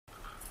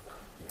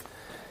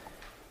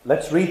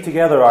Let's read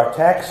together our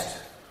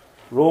text,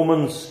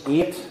 Romans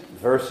 8,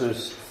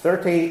 verses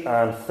 30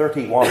 and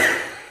 31.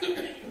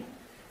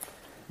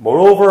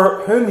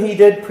 Moreover, whom he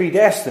did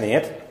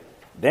predestinate,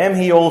 them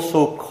he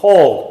also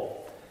called.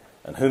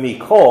 And whom he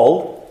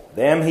called,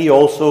 them he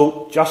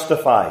also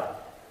justified.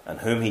 And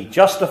whom he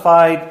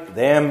justified,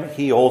 them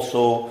he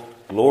also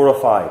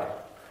glorified.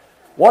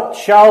 What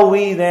shall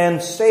we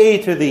then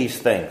say to these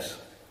things?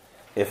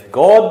 If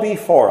God be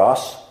for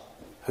us,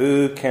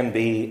 who can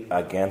be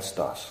against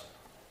us?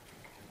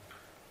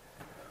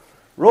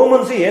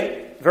 Romans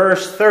 8,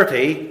 verse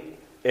 30,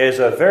 is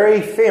a very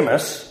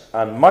famous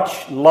and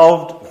much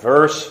loved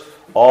verse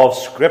of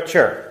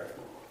Scripture.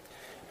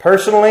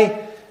 Personally,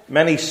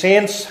 many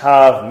saints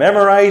have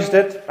memorized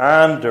it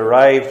and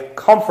derived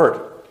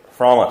comfort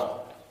from it.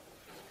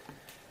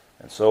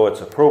 And so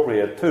it's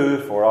appropriate too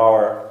for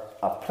our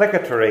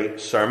applicatory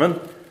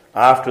sermon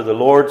after the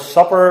Lord's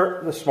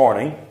Supper this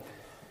morning,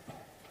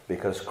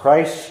 because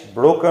Christ's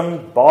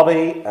broken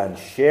body and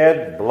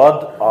shed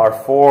blood are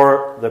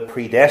for the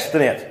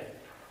predestinate,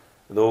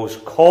 those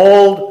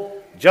called,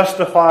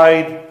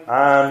 justified,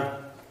 and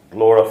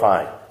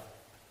glorified.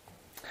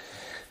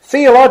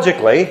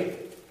 Theologically,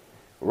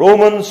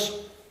 Romans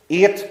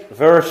 8,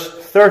 verse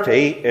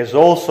 30 is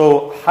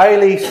also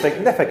highly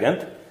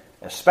significant,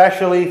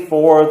 especially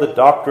for the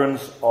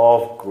doctrines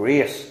of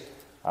grace,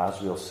 as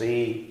we'll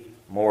see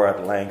more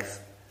at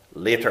length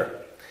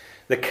later.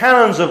 The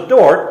canons of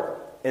Dort,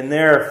 in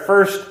their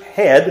first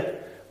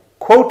head,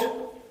 quote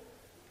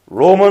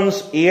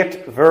Romans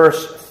 8,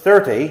 verse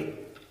 30,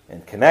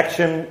 in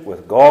connection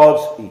with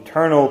God's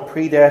eternal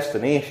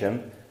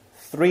predestination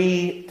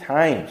 3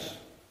 times.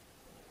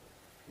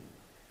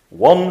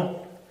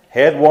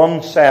 Head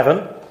 1,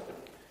 7,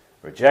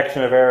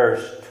 rejection of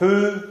errors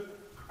 2,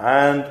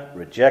 and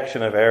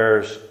rejection of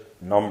errors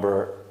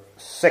number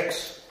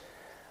 6.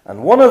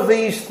 And one of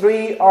these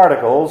 3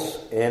 articles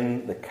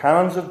in the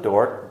Canons of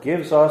Dort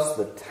gives us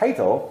the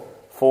title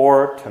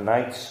for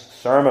tonight's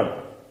sermon.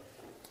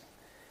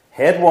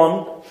 Head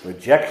 1,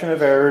 rejection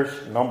of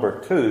errors number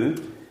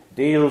 2,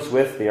 deals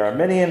with the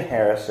Arminian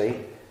heresy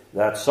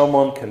that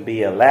someone can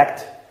be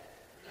elect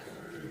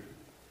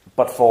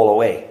but fall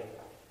away.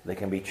 They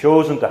can be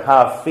chosen to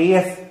have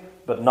faith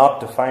but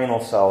not to final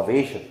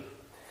salvation.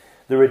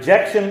 The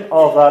rejection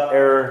of that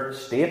error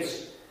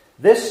states,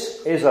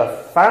 this is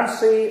a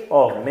fancy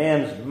of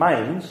men's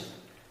minds,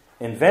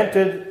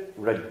 invented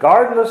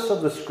regardless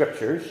of the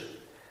Scriptures,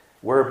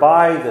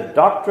 whereby the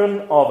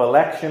doctrine of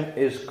election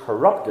is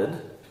corrupted,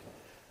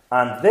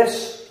 and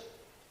this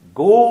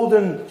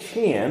golden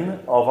chain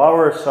of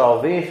our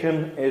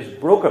salvation is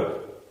broken.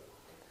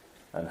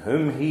 And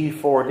whom he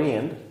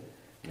foreordained,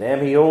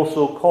 them he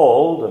also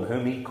called, and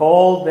whom he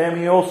called, them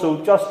he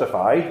also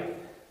justified,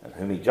 and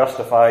whom he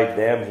justified,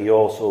 them he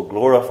also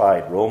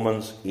glorified.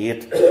 Romans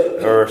 8,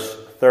 verse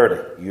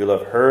 30. You'll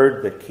have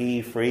heard the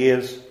key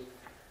phrase,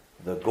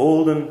 the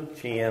golden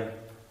chain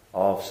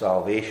of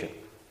salvation.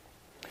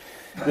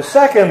 The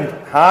second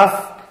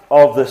half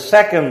of the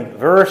second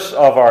verse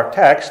of our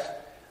text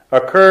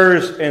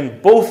occurs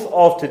in both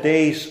of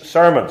today's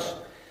sermons.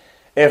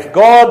 If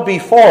God be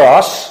for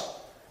us,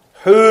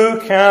 who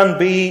can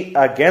be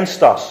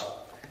against us?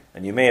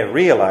 And you may have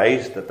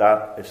realized that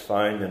that is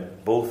found in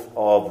both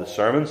of the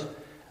sermons,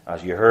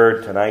 as you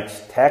heard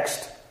tonight's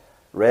text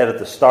read at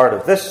the start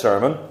of this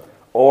sermon,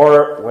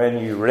 or when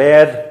you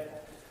read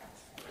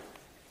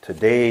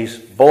today's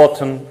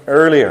bulletin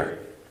earlier.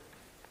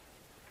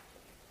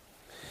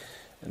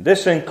 And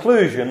this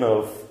inclusion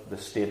of the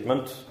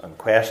statement and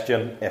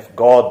question, if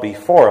God be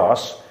for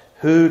us,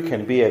 who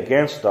can be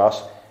against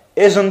us,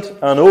 isn't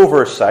an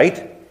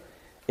oversight,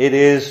 it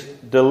is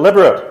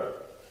deliberate.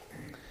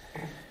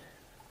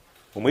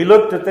 When we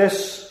looked at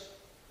this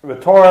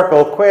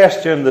rhetorical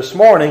question this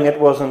morning, it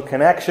was in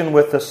connection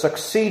with the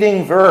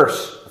succeeding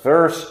verse,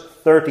 verse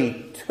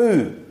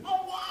 32,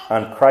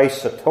 and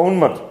Christ's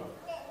atonement.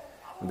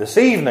 This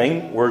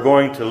evening, we're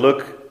going to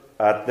look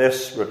at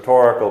this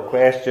rhetorical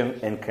question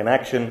in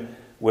connection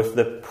with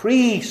the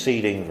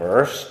preceding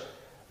verse,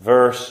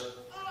 verse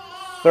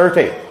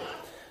 30.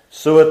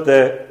 So at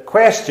the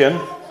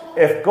question,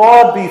 if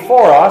God be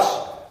for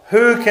us,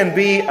 who can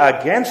be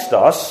against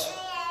us,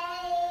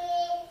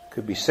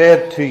 could be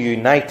said to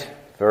unite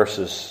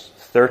verses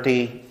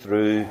 30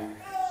 through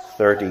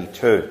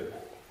 32.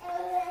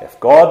 If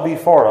God be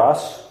for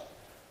us,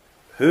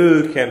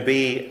 who can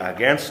be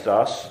against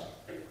us?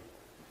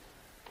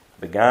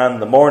 Began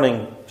the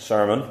morning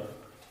sermon,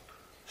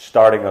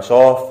 starting us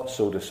off,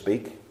 so to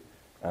speak,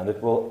 and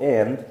it will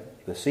end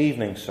this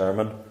evening's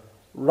sermon,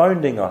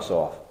 rounding us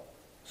off,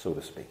 so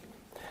to speak.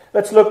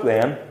 Let's look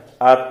then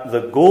at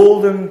the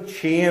golden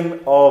chain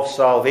of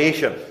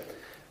salvation,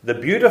 the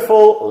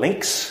beautiful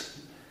links,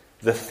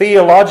 the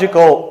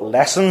theological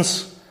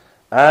lessons,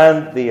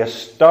 and the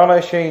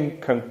astonishing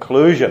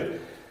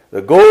conclusion.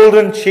 The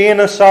golden chain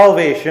of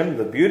salvation,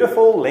 the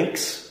beautiful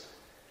links,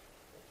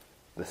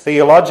 the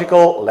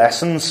theological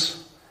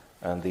lessons,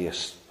 and the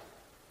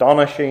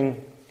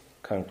astonishing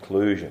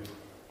conclusion.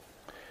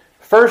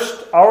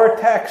 First, our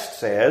text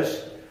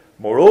says,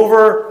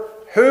 Moreover,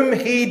 whom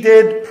he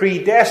did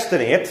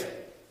predestinate,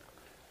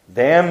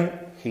 them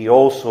he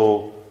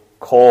also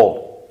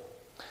called.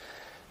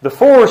 The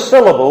 4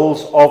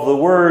 syllables of the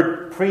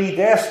word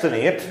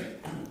predestinate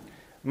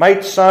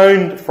might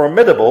sound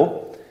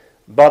formidable,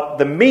 but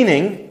the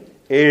meaning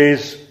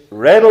is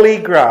readily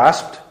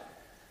grasped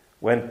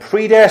when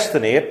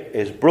predestinate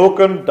is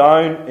broken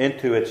down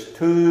into its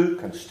 2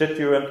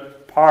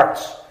 constituent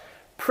parts.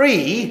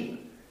 Pre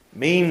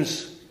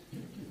means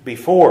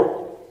before.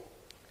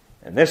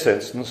 In this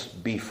instance,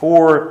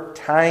 before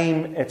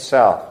time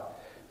itself,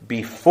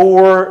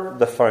 before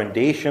the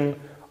foundation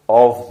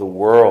of the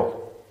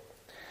world.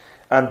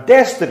 And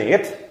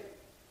destinate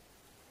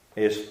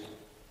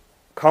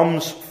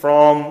comes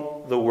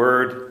from the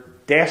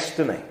word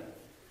destiny.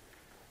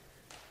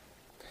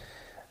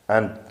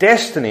 And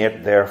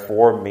destinate,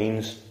 therefore,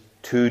 means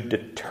to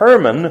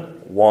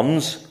determine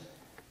one's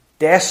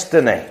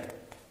destiny.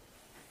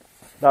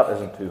 That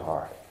isn't too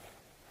hard.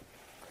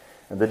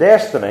 And the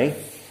destiny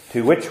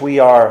to which we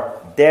are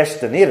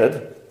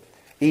destinated,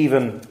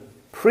 even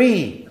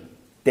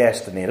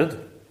predestinated,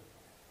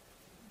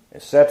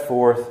 is set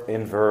forth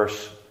in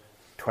verse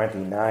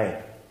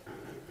 29.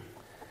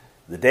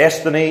 The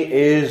destiny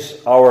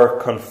is our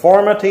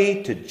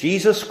conformity to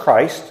Jesus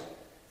Christ,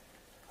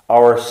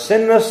 our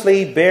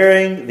sinlessly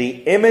bearing the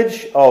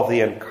image of the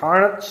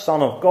incarnate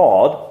Son of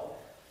God,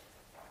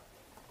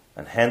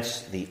 and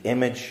hence the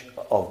image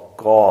of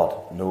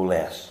God, no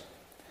less.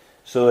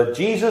 So that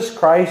Jesus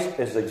Christ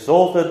is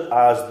exalted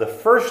as the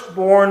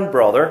firstborn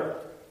brother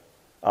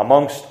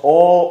amongst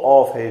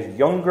all of his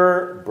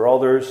younger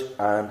brothers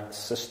and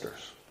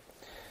sisters.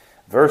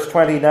 Verse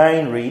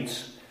 29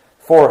 reads,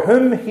 For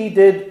whom he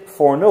did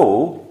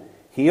foreknow,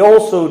 he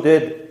also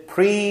did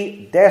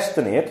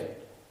predestinate,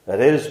 that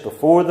is,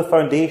 before the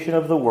foundation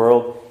of the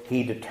world,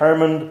 he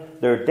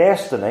determined their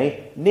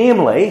destiny,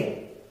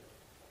 namely,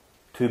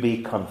 to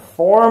be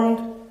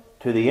conformed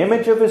to the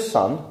image of his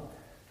Son,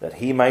 that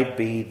he might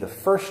be the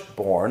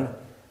firstborn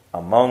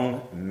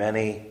among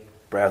many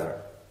brethren.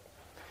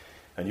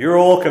 And you're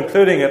all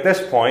concluding at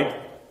this point,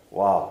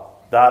 wow,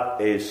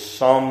 that is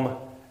some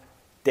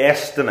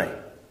destiny.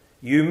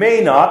 You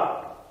may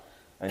not,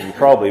 and you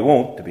probably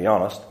won't, to be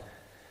honest,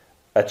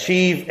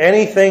 achieve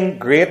anything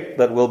great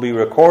that will be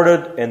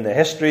recorded in the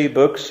history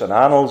books and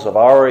annals of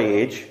our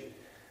age.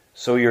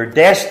 So your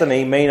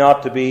destiny may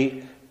not to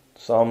be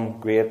some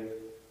great,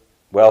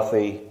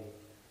 wealthy,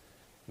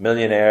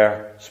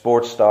 millionaire,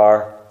 sports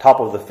star, top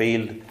of the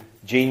field,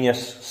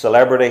 genius,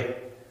 celebrity.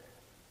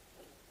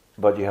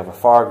 But you have a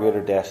far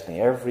greater destiny,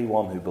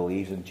 everyone who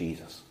believes in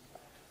Jesus.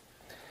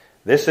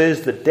 This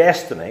is the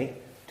destiny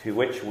to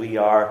which we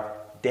are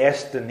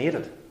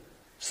destinated,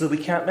 so that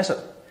we can't miss it.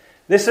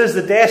 This is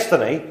the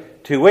destiny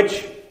to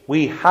which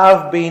we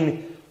have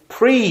been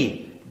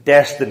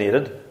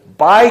predestinated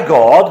by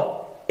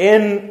God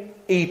in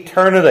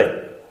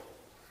eternity.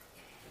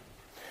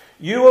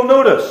 You will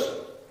notice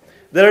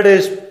that it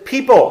is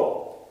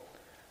people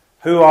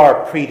who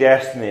are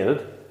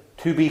predestinated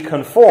to be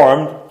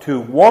conformed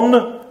to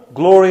one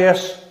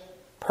glorious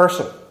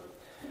person.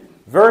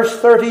 Verse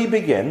 30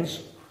 begins,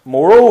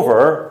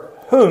 Moreover,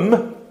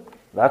 whom,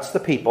 that's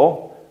the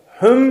people,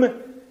 whom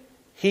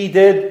he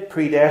did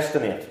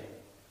predestinate,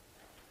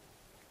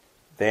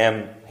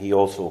 them he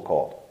also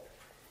called.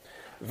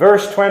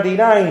 Verse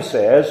 29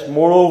 says,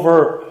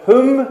 Moreover,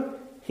 whom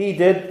he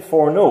did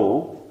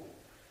foreknow,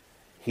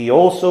 he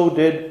also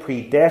did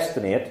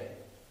predestinate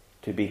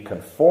to be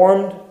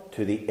conformed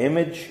to the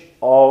image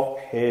of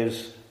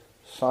his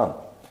Son.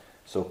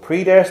 So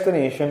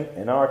predestination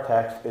in our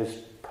text is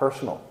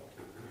personal.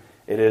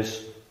 It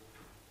is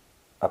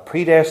a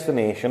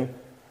predestination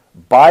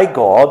by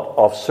God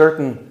of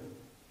certain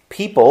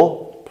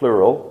people,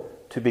 plural,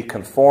 to be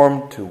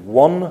conformed to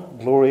one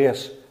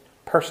glorious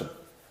person,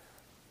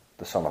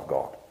 the Son of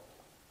God.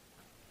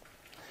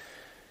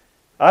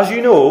 As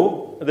you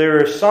know,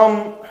 there are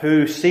some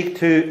who seek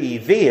to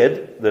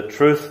evade the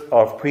truth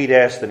of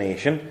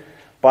predestination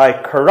by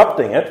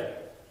corrupting it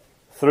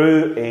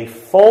through a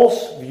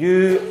false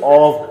view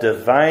of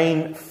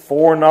divine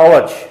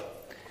foreknowledge.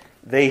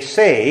 They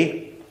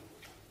say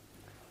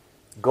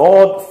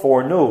God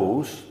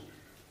foreknows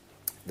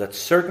that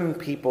certain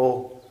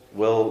people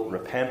will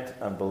repent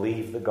and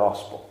believe the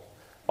gospel.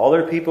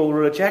 Other people will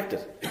reject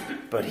it.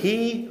 But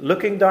he,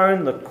 looking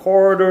down the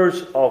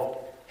corridors of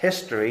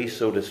history,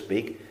 so to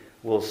speak,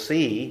 will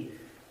see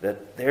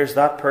that there's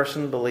that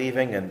person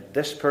believing and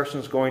this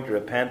person's going to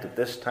repent at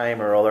this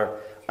time or other,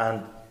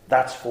 and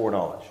that's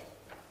foreknowledge.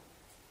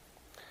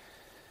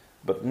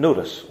 But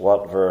notice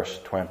what verse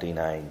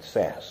 29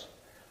 says.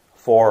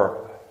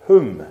 For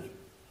whom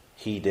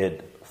he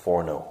did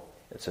foreknow.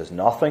 It says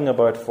nothing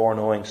about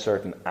foreknowing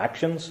certain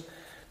actions,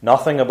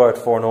 nothing about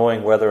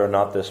foreknowing whether or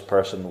not this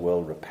person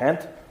will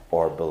repent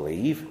or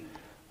believe.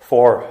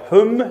 For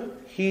whom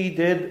he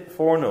did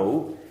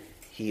foreknow,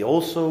 he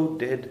also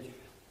did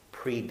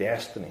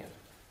predestinate.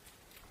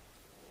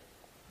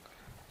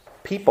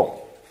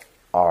 People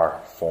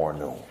are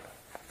foreknown.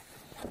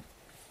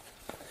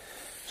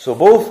 So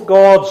both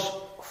God's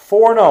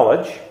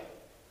foreknowledge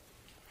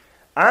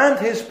and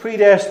his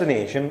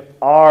predestination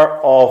are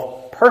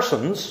of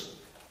persons,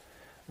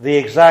 the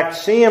exact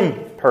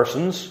same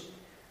persons,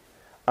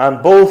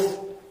 and both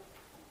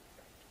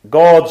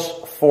God's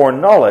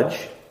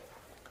foreknowledge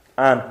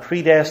and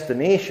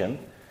predestination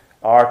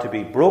are to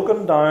be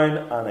broken down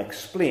and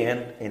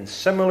explained in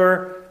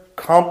similar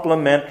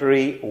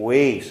complementary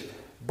ways.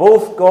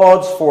 Both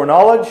God's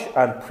foreknowledge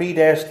and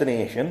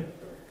predestination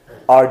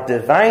are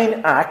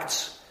divine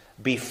acts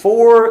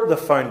before the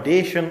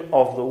foundation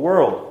of the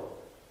world.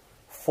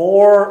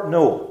 For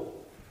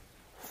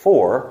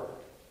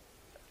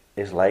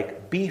is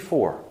like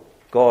before.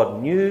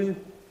 God knew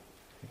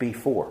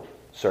before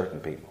certain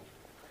people.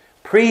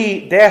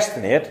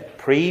 Predestinate,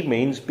 pre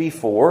means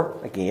before,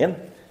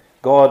 again.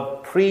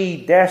 God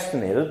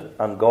predestinated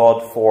and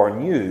God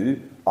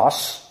foreknew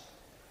us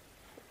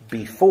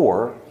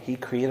before he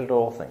created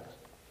all things.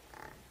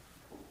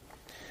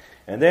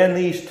 And then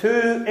these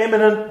two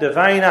eminent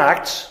divine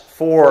acts,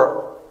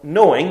 for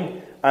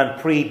knowing and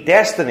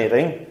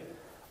predestinating,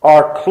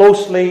 are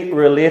closely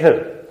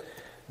related.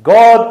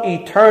 God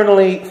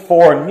eternally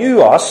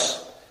foreknew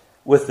us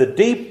with the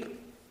deep,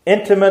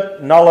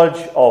 intimate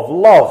knowledge of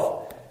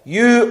love.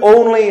 You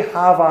only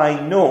have I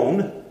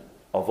known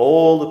of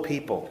all the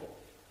people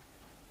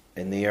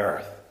in the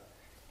earth.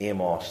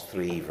 Amos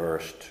 3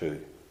 verse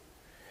 2.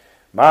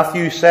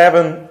 Matthew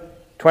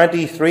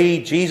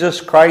 7:23,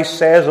 Jesus Christ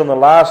says on the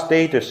last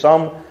day to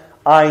some,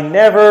 I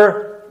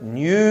never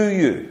knew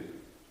you.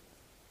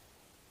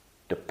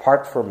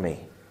 Depart from me,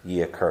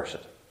 ye accursed.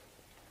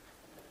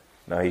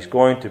 Now he's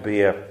going to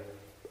be a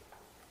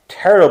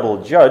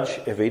terrible judge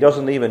if he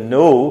doesn't even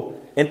know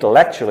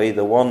intellectually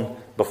the one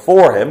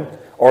before him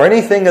or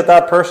anything that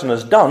that person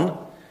has done.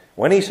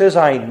 When he says,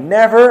 I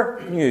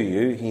never knew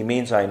you, he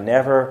means I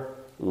never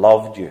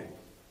loved you.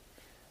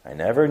 I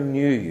never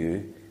knew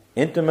you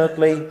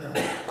intimately,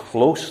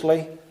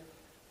 closely.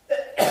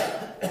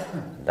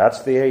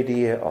 That's the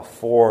idea of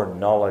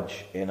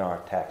foreknowledge in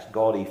our text.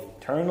 God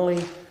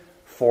eternally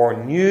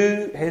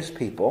foreknew his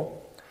people.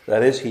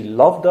 That is, he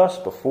loved us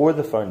before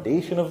the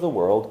foundation of the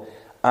world,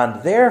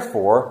 and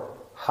therefore,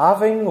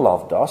 having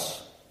loved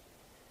us,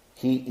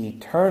 he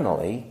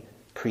eternally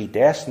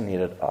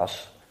predestinated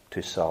us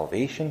to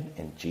salvation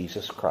in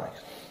Jesus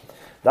Christ.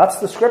 That's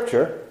the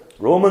scripture.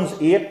 Romans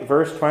 8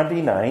 verse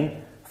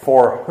 29.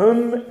 For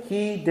whom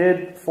he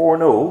did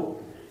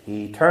foreknow,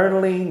 he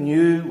eternally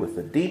knew with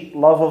the deep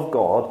love of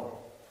God.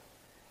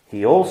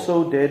 He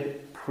also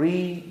did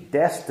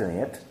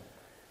predestinate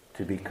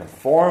to be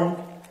conformed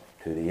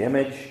to the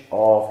image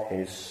of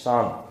his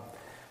Son.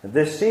 And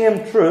this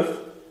same truth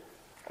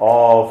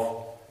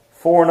of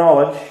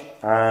foreknowledge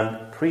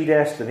and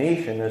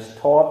predestination is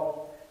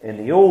taught in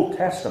the Old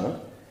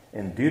Testament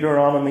in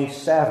Deuteronomy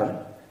 7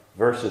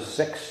 verses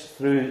 6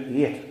 through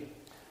 8.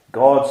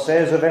 God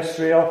says of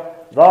Israel,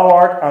 Thou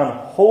art an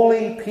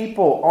holy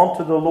people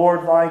unto the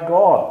Lord thy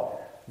God.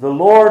 The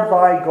Lord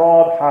thy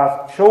God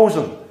hath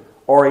chosen,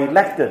 or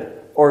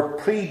elected, or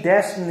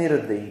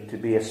predestinated thee to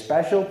be a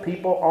special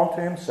people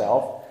unto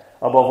himself,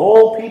 above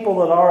all people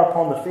that are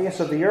upon the face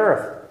of the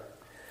earth.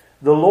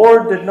 The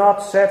Lord did not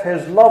set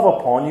his love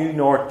upon you,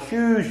 nor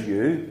choose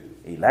you,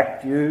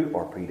 elect you,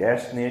 or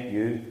predestinate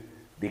you,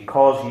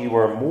 because ye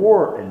were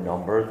more in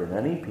number than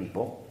any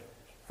people,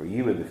 for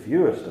ye were the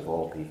fewest of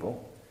all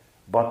people,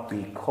 but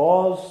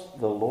because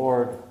the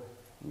Lord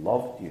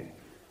loved you.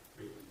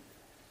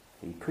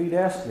 He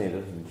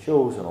predestinated and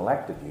chose and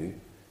elected you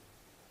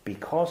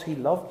because he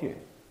loved you.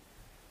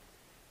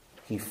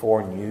 He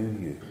foreknew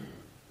you.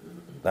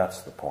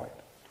 That's the point.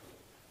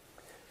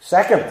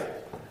 Second,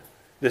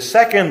 the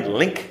second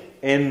link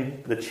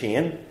in the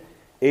chain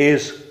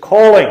is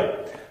calling.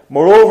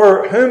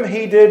 Moreover, whom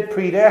he did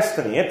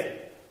predestinate,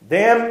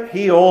 them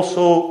he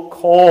also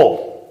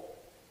called.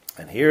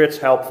 And here it's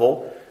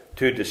helpful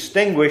to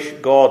distinguish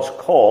God's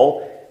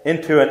call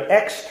into an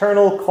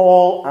external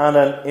call and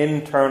an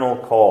internal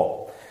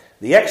call.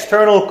 The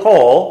external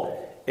call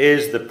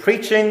is the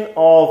preaching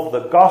of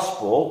the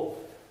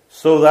gospel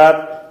so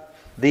that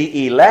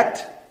the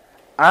elect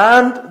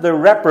and the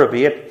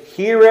reprobate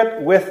hear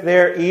it with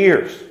their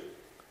ears.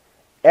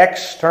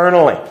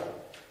 Externally.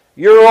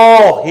 You're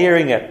all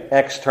hearing it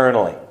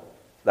externally.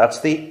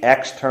 That's the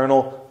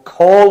external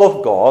call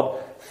of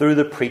God through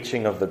the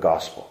preaching of the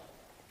gospel.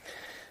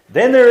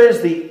 Then there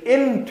is the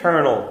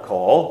internal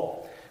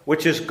call,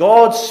 which is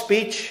God's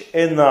speech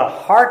in the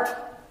heart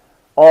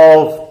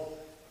of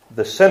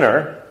the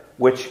sinner,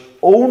 which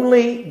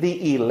only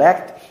the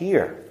elect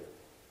hear.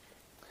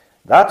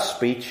 That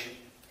speech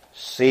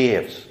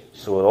saves.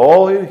 So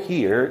all who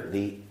hear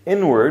the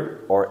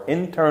inward or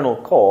internal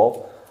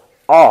call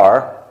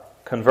are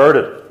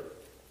converted.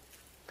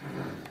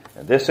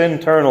 And this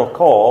internal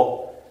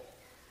call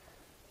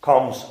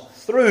comes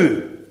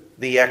through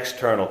the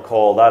external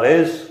call. That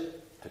is,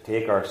 to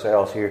take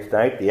ourselves here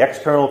tonight, the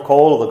external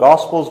call of the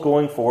gospel is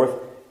going forth.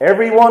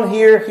 Everyone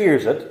here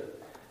hears it,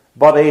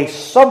 but a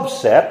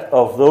subset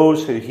of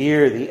those who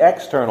hear the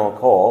external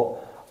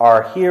call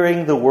are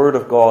hearing the word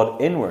of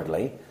God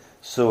inwardly.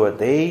 so that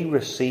they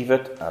receive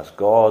it as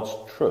God's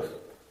truth.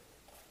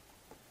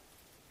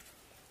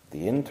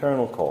 The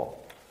internal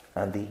call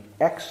and the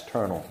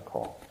external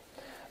call.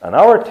 And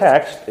our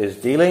text is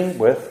dealing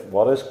with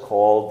what is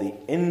called the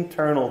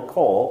internal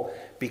call,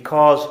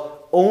 because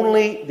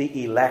only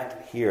the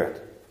elect hear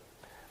it.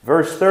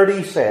 Verse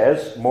 30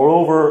 says,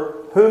 "Moreover,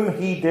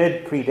 whom he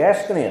did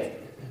predestinate,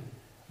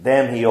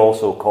 them he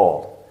also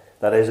called."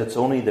 That is, it's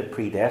only the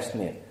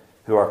predestinate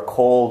who are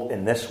called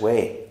in this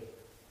way.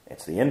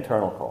 It's the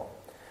internal call.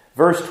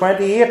 Verse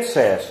 28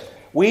 says,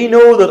 "We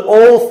know that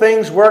all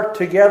things work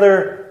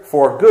together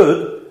for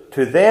good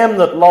to them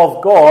that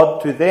love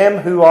God, to them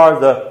who are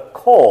the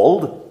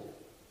called,"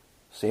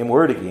 same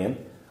word again,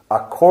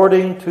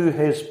 "according to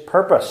his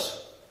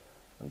purpose."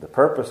 And the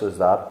purpose is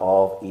that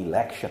of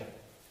election.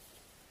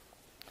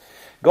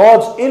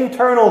 God's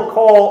internal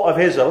call of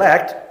his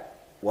elect,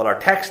 what our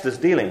text is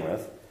dealing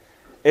with,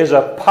 is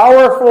a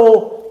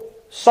powerful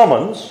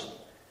summons,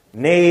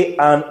 nay,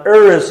 an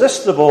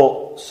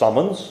irresistible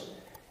summons,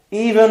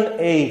 even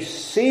a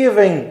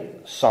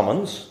saving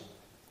summons,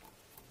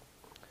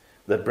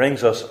 that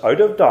brings us out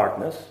of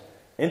darkness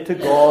into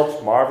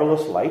God's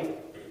marvelous light,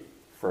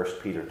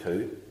 1 Peter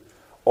 2,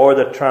 or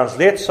that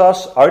translates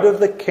us out of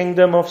the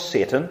kingdom of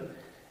Satan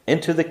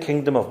into the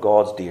kingdom of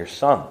God's dear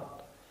Son,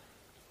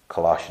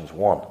 Colossians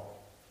 1.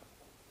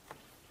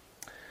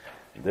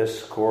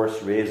 This, of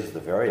course, raises the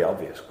very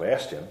obvious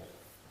question: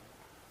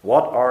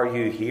 what are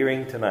you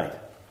hearing tonight?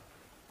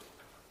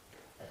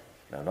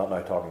 Now, I'm not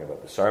now talking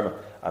about the sermon.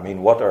 I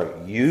mean, what are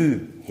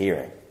you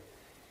hearing?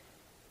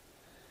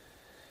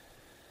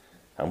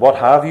 And what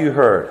have you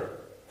heard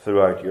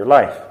throughout your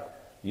life?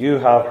 You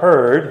have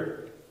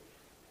heard,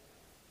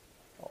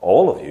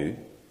 all of you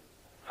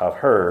have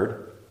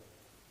heard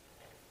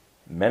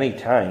many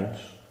times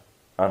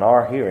and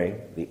are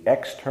hearing the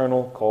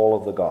external call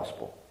of the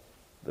gospel,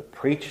 the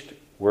preached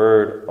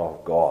word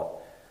of God.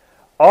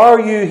 Are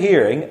you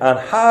hearing, and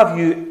have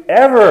you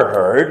ever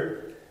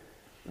heard,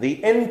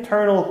 the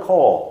internal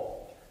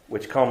call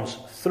which comes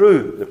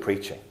through the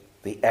preaching,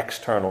 the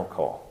external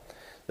call,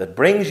 that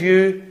brings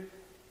you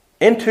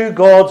into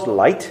God's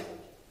light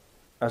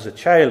as a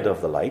child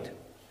of the light,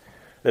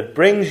 that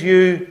brings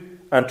you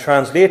and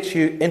translates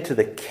you into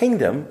the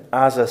kingdom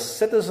as a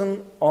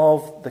citizen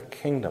of the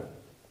kingdom?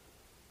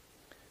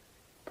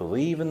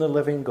 Believe in the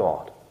living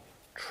God.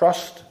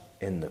 Trust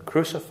in the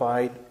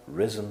crucified,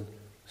 risen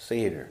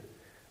Saviour.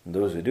 And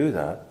those who do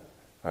that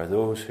are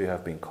those who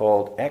have been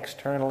called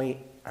externally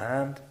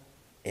and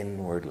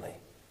inwardly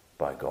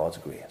by God's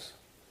grace.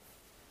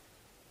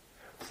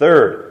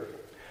 Third,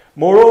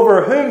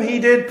 moreover, whom he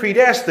did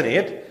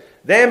predestinate,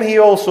 them he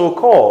also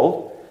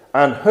called,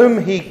 and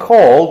whom he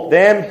called,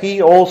 them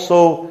he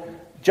also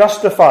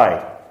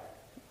justified.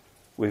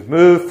 We've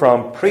moved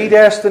from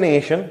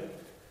predestination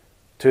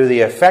to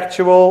the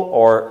effectual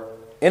or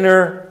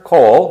inner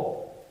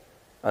call,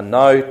 and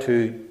now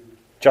to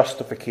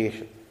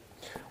justification.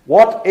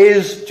 What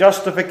is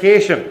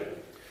justification?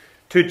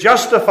 To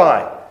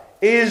justify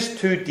is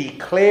to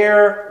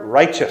declare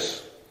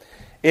righteous.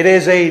 It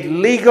is a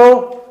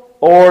legal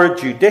or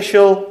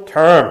judicial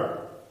term.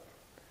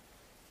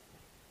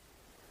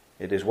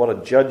 It is what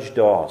a judge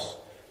does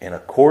in a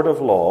court of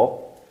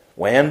law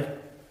when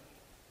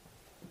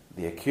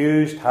the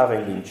accused,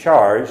 having been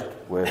charged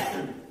with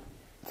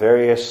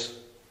various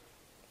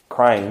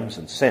crimes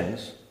and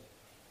sins,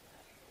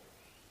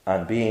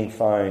 and being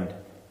found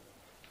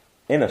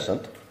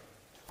innocent,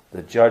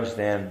 the judge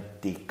then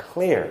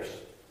declares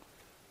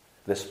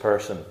this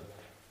person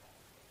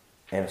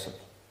innocent.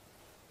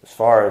 As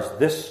far as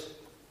this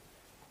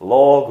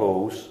law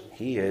goes,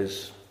 he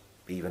is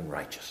even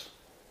righteous.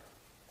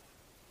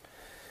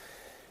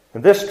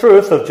 And this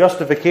truth of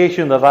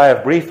justification that I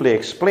have briefly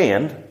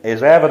explained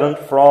is evident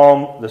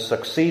from the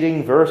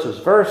succeeding verses.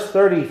 Verse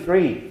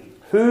 33,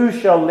 who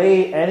shall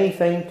lay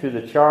anything to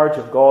the charge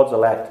of God's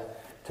elect?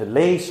 To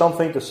lay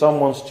something to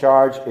someone's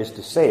charge is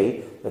to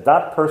say that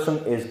that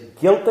person is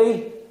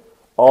guilty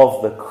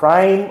of the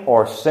crime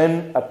or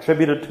sin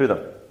attributed to them.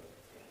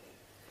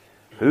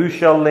 Who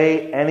shall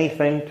lay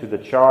anything to the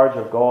charge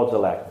of God's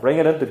elect? Bring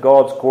it into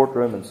God's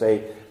courtroom and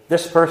say,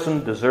 this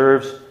person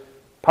deserves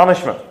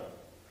punishment.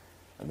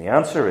 And the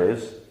answer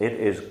is, it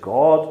is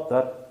God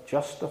that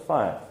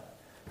justifieth.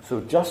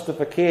 So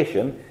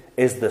justification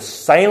is the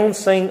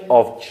silencing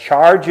of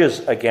charges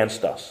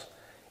against us.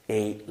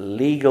 A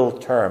legal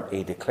term,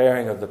 a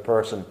declaring of the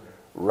person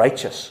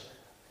righteous,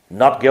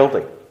 not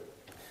guilty.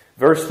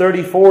 Verse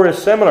 34 is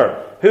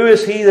similar. Who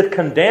is he that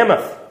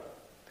condemneth?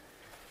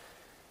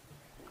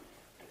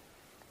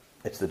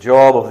 It's the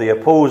job of the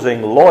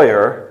opposing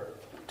lawyer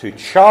to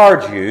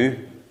charge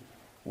you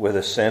with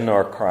a sin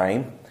or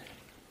crime.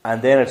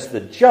 And then it's the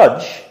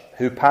judge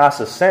who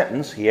passes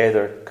sentence. He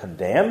either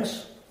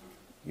condemns,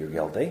 you're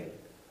guilty,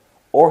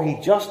 or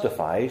he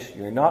justifies,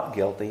 you're not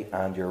guilty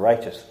and you're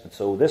righteous. And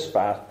so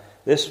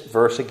this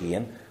verse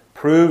again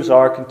proves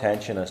our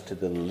contention as to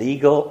the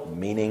legal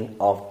meaning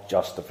of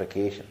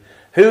justification.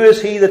 Who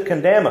is he that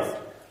condemneth?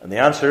 And the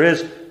answer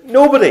is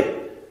nobody.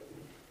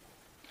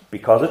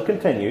 Because it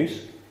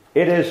continues,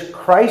 It is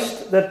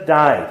Christ that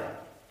died.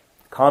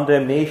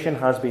 Condemnation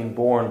has been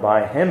borne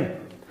by him.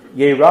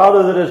 Yea,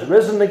 rather that is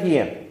risen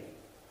again.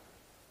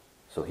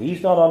 So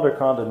he's not under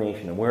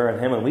condemnation, and we're in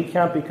him, and we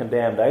can't be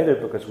condemned either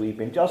because we've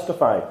been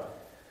justified.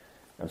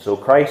 And so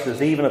Christ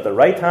is even at the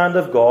right hand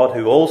of God,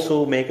 who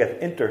also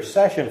maketh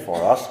intercession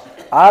for us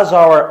as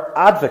our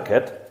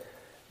advocate,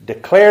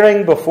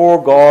 declaring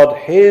before God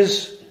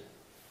his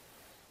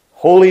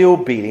holy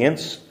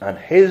obedience and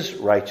his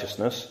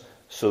righteousness,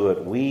 so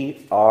that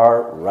we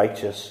are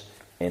righteous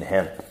in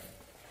him.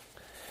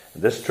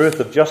 This truth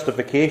of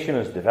justification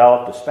is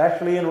developed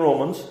especially in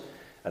Romans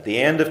at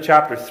the end of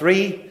chapter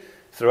 3,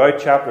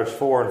 throughout chapters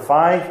 4 and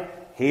 5,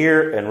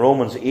 here in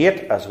Romans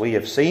 8, as we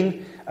have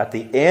seen, at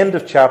the end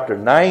of chapter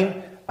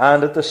 9,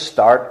 and at the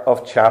start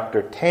of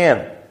chapter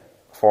 10,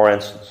 for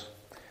instance.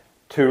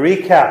 To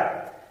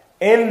recap,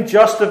 in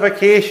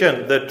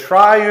justification, the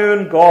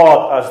triune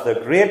God, as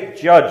the great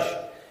judge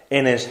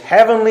in his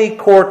heavenly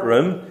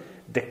courtroom,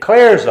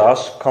 declares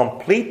us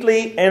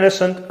completely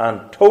innocent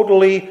and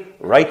totally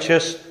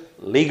righteous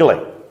legally.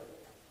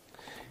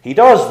 He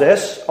does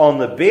this on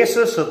the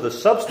basis of the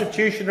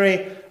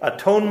substitutionary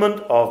atonement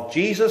of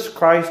Jesus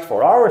Christ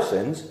for our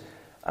sins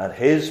and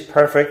his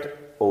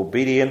perfect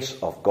obedience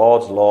of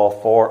God's law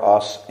for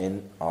us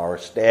in our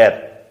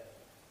stead.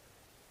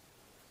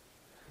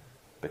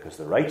 Because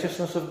the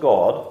righteousness of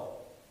God,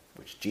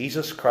 which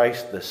Jesus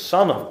Christ, the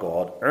Son of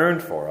God,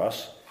 earned for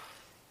us,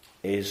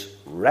 is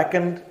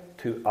reckoned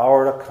to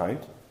our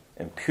account,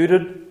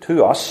 imputed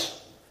to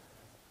us,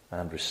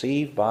 and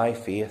received by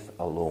faith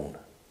alone.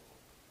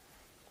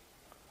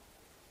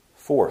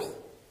 Fourth,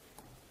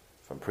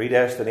 from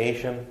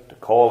predestination to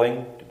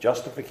calling to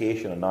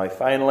justification, and now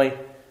finally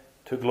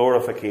to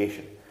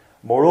glorification.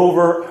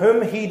 Moreover,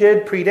 whom he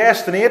did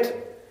predestinate,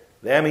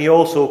 them he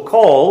also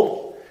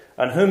called,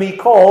 and whom he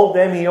called,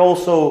 them he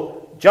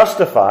also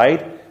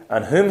justified,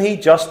 and whom he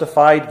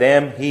justified,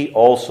 them he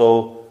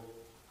also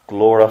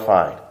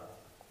glorified.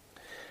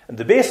 And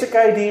the basic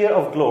idea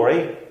of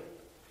glory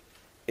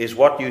is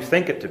what you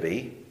think it to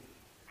be.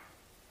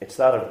 It's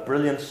that of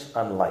brilliance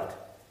and light.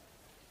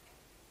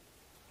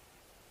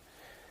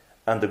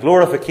 And the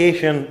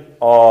glorification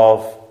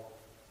of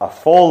a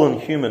fallen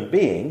human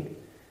being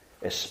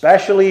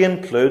especially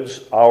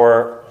includes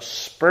our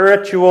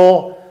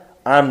spiritual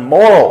and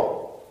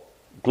moral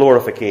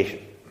glorification.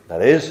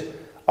 That is,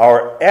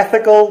 our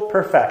ethical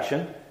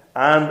perfection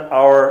and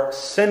our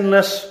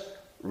sinless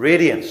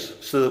radiance,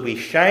 so that we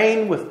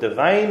shine with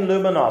divine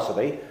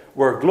luminosity.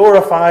 We're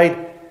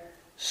glorified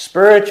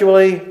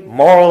spiritually,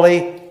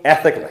 morally,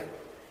 ethically.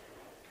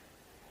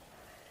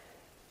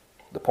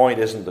 The point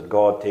isn't that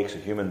God takes a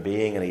human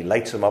being and he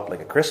lights him up like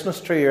a Christmas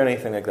tree or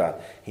anything like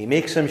that. He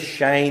makes him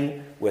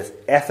shine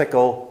with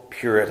ethical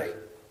purity.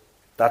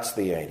 That's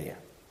the idea.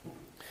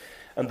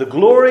 And the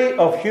glory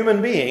of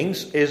human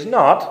beings is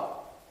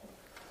not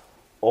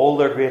all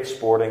their great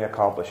sporting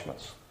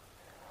accomplishments,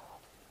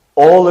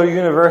 all their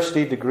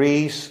university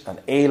degrees and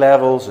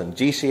A-levels and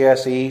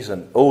GCSEs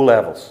and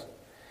O-levels.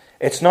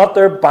 It's not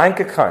their bank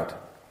account.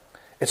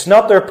 It's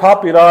not their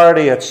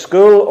popularity at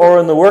school or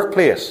in the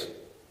workplace,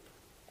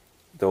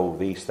 though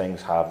these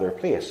things have their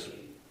place.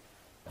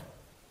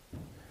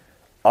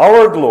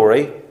 Our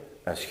glory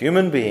as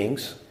human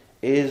beings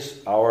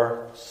is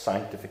our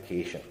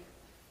sanctification.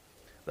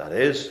 That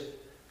is,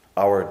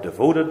 our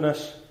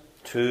devotedness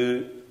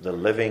to the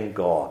living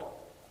God.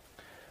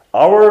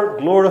 Our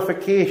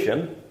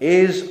glorification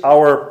is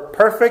our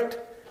perfect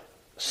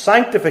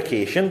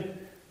sanctification,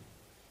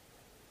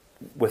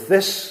 with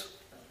this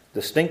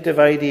distinctive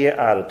idea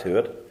added to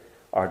it,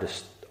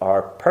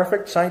 our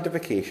perfect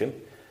sanctification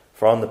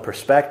from the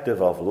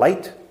perspective of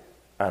light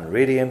and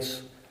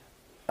radiance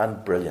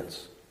and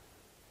brilliance.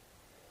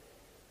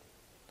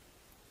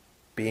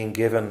 Being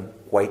given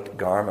white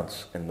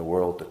garments in the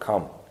world to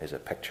come is a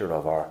picture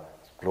of our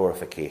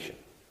glorification,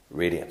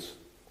 radiance.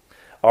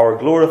 Our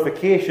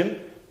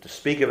glorification, to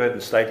speak of it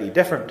in slightly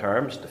different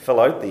terms, to fill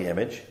out the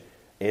image,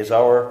 is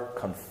our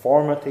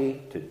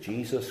conformity to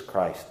Jesus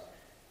Christ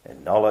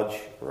in knowledge,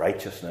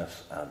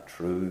 righteousness, and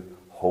true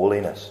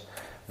holiness.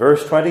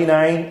 Verse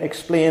 29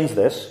 explains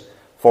this.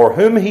 For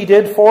whom he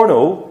did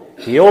foreknow,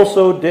 he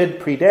also did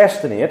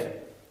predestinate.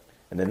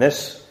 And then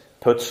this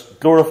puts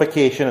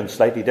glorification in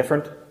slightly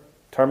different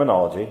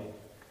terminology.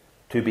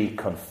 To be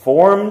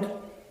conformed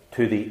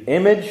to the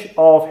image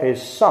of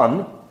his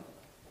Son,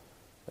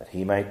 that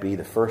he might be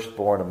the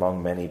firstborn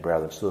among many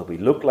brethren. So that we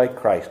look like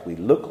Christ. We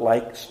look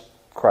like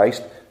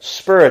Christ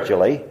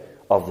spiritually,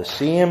 of the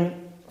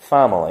same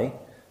family,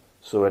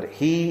 so that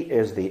he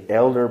is the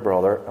elder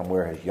brother and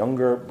we're his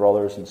younger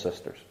brothers and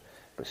sisters.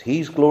 Because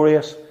he's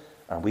glorious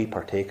and we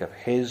partake of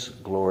his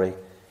glory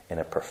in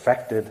a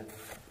perfected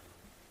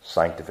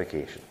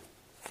sanctification.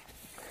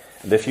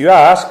 And if you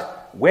ask,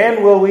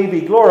 when will we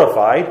be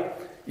glorified?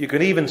 You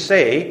could even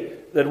say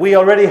that we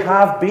already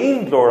have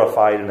been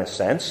glorified in a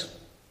sense.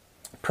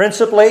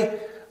 Principally,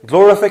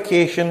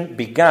 glorification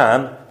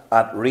began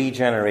at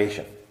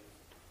regeneration.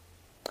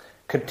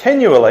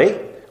 Continually,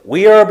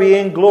 we are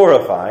being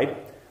glorified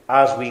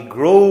as we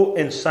grow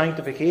in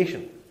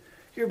sanctification.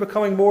 You're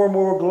becoming more and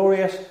more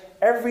glorious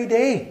every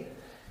day.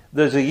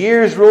 As the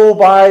years roll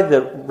by,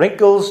 the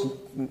wrinkles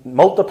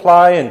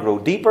multiply and grow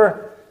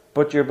deeper,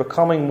 but you're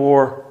becoming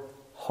more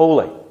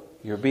holy.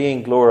 You're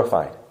being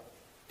glorified.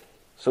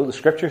 So the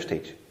Scriptures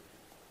teach.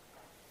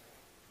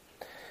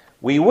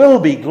 We will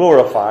be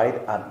glorified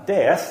at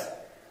death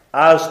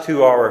as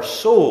to our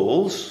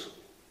souls,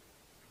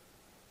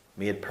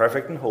 made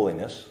perfect in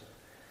holiness,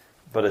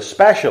 but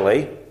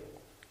especially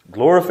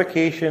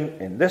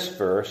glorification in this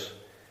verse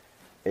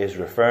is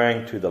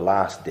referring to the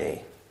last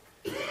day,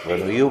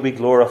 when we will be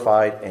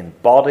glorified in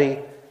body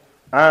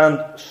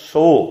and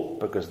soul,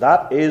 because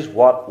that is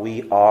what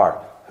we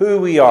are, who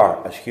we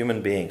are as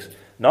human beings.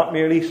 Not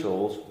merely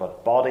souls,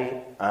 but body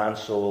and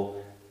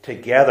soul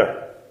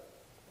together.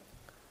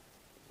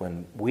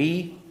 When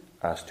we,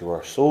 as to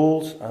our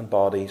souls and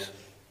bodies,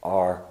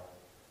 are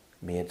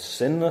made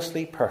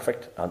sinlessly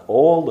perfect, and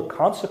all the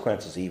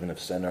consequences even of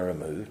sin are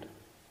removed,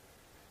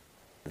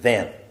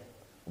 then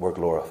we're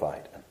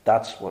glorified. And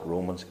that's what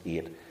Romans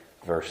 8,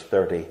 verse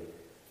 30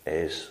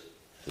 is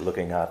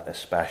looking at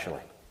especially.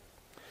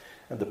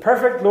 And the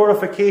perfect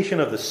glorification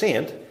of the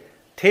saint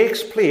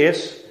takes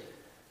place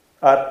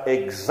at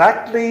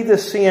exactly the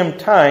same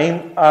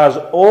time as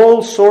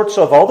all sorts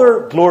of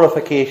other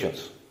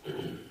glorifications.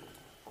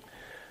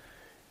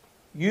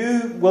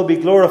 You will be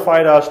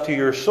glorified as to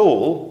your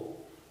soul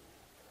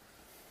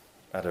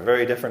at a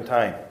very different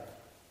time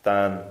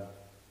than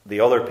the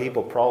other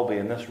people probably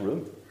in this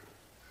room.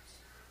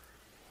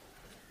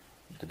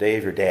 The day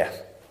of your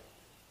death.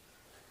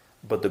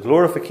 But the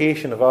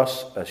glorification of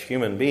us as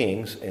human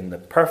beings in the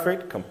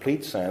perfect,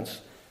 complete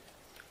sense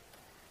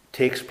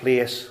takes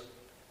place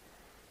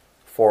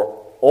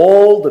for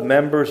all the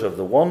members of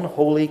the one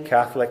holy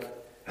Catholic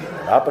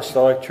and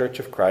Apostolic Church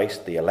of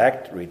Christ, the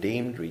elect,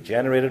 redeemed,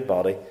 regenerated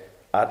body,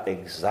 at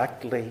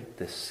exactly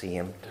the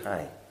same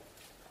time.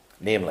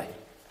 Namely,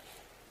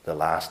 the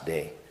last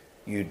day.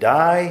 You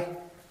die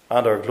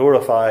and are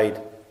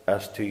glorified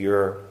as to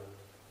your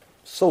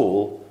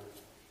soul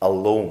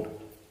alone.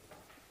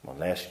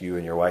 Unless you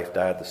and your wife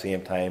die at the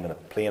same time in a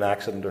plane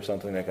accident or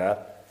something like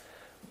that.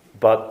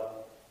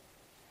 But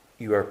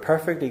you are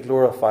perfectly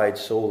glorified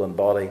soul and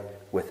body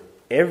with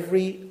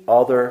every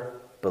other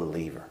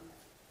believer.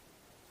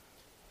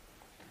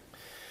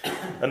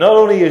 And not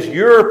only is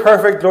your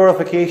perfect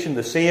glorification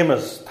the same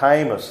as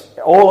time as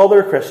all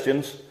other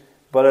Christians,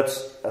 but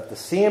it's at the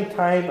same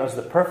time as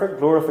the perfect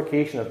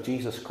glorification of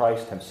Jesus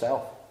Christ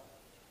himself.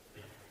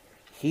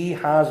 He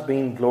has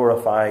been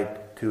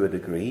glorified to a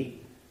degree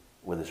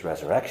with his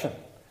resurrection,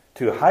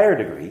 to a higher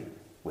degree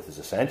with his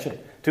ascension,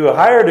 to a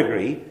higher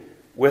degree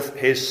with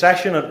his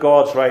session at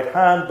God's right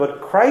hand,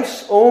 but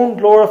Christ's own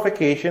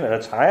glorification in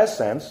its highest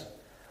sense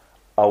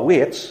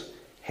awaits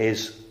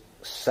his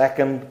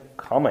second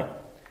coming,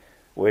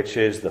 which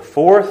is the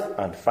fourth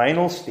and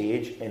final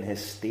stage in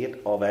his state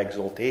of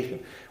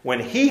exaltation. When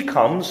he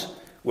comes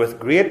with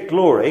great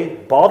glory,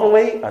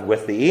 bodily and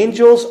with the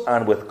angels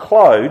and with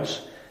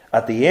clouds,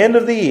 at the end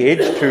of the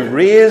age to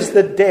raise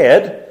the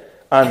dead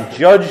and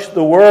judge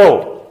the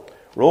world.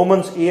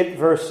 Romans 8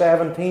 verse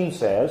 17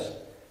 says,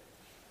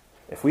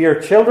 if we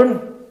are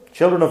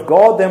children of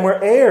God, then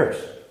we're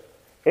heirs.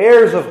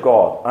 Heirs of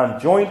God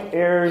and joint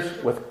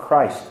heirs with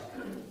Christ.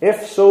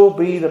 If so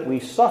be that we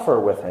suffer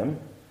with him,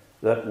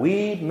 that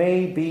we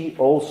may be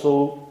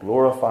also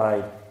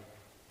glorified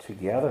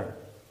together.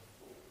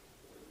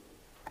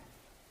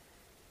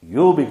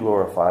 You'll be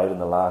glorified in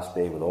the last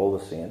day with all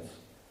the saints,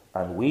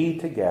 and we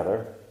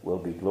together will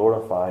be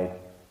glorified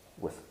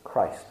with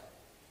Christ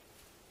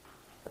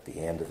at the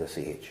end of this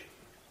age.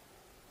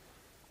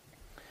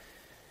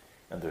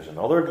 And there's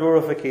another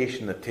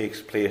glorification that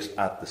takes place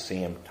at the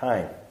same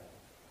time.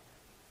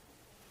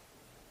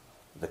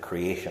 The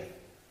creation.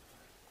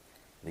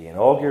 The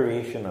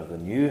inauguration of the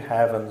new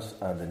heavens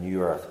and the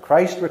new earth.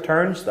 Christ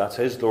returns, that's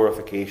his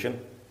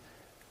glorification,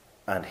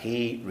 and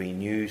he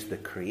renews the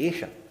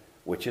creation,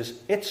 which is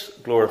its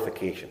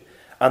glorification.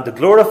 And the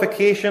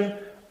glorification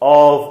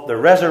of the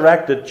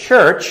resurrected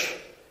church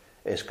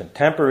is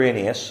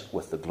contemporaneous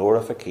with the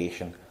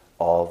glorification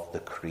of the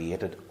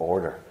created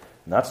order.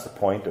 And that's the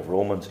point of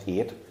Romans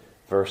 8,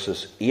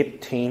 verses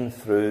 18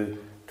 through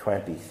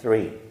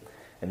 23.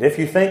 And if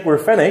you think we're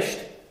finished,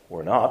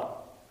 we're not.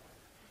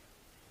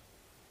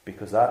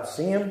 Because that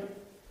same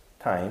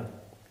time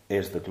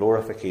is the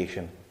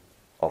glorification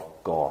of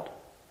God.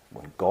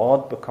 When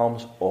God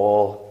becomes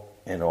all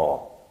in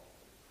all.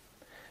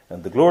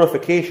 And the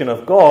glorification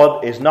of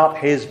God is not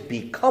his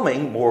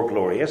becoming more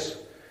glorious.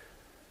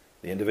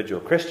 The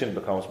individual Christian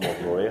becomes more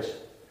glorious.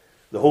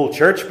 The whole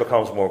church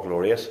becomes more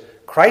glorious.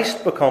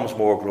 Christ becomes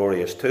more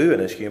glorious too in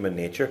his human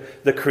nature.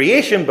 The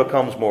creation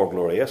becomes more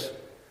glorious.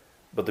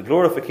 But the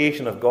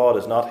glorification of God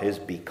is not his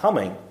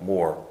becoming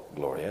more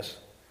glorious.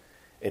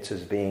 It's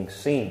his being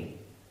seen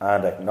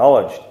and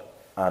acknowledged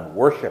and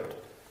worshipped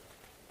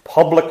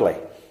publicly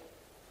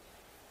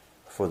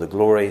for the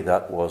glory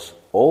that was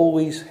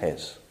always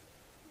his.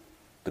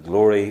 The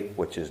glory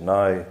which is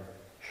now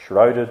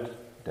shrouded,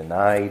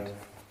 denied,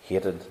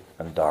 hated,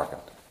 and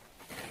darkened.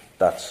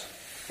 That's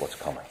what's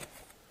coming.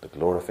 The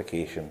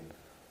glorification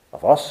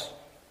of us,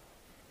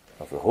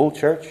 of the whole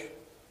church,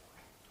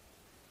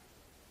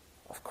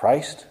 of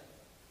Christ,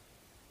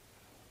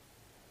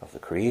 of the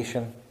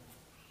creation,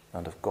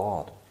 and of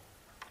God.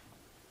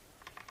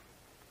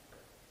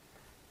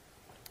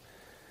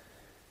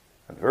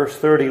 And verse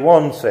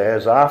 31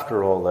 says,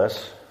 after all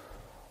this,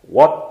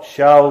 what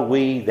shall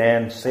we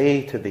then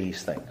say to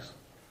these things?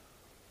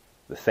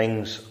 The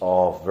things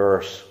of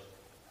verse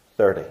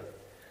 30.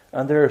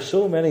 And there are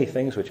so many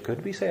things which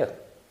could be said.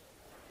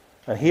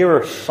 And here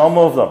are some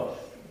of them.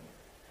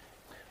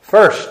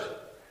 First,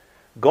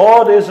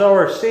 God is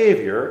our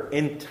Saviour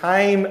in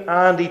time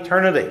and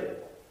eternity.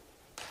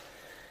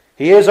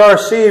 He is our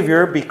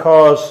Saviour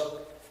because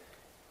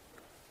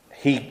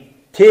He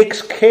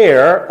takes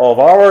care of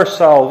our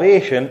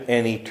salvation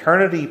in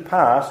eternity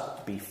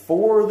past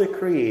before the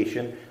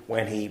creation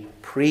when He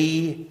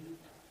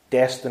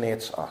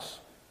predestinates us.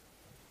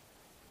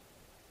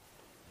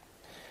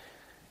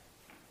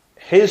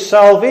 His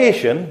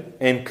salvation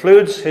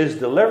includes His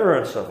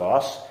deliverance of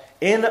us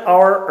in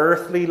our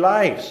earthly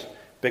lives,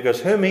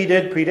 because whom He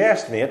did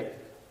predestinate,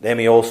 them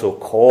He also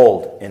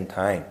called in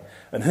time.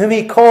 And whom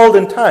He called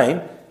in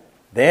time,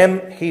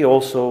 them He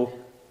also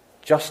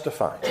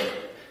justified.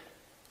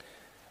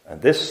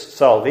 And this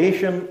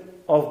salvation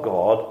of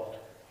God,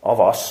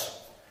 of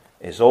us,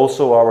 is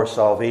also our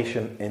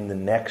salvation in the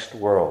next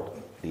world,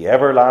 the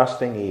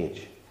everlasting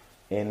age,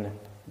 in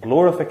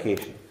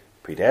glorification.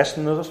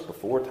 Predestinates us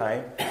before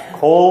time,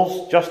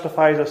 calls,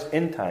 justifies us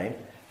in time,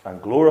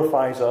 and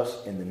glorifies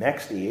us in the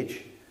next age.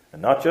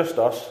 And not just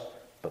us,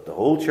 but the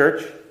whole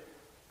church,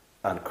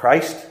 and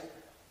Christ,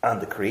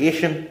 and the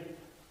creation,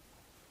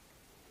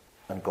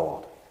 and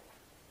God,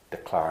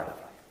 declaratively.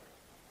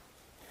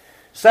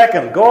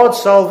 Second,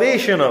 God's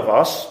salvation of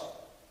us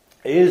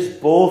is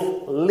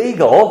both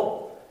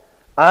legal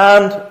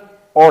and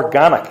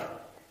organic.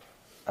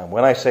 And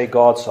when I say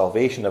God's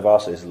salvation of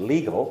us is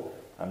legal,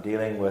 I'm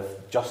dealing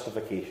with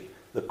justification,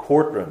 the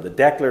courtroom, the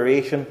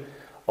declaration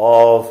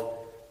of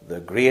the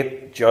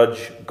great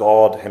judge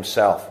God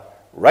Himself,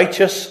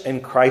 righteous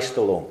in Christ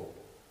alone.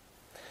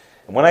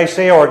 And when I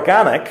say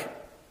organic,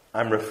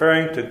 I'm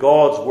referring to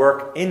God's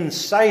work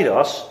inside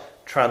us,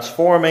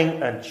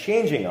 transforming and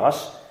changing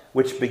us,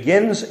 which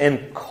begins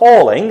in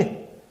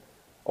calling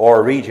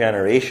or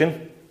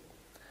regeneration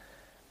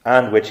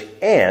and which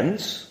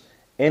ends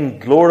in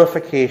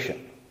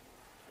glorification.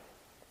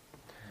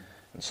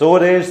 And so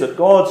it is that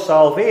God's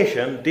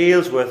salvation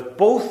deals with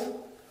both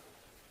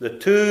the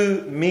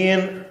two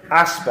main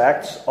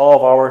aspects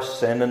of our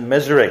sin and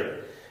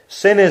misery.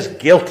 Sin is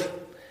guilt.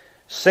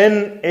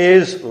 Sin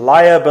is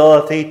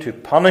liability to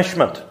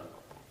punishment.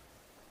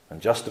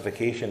 And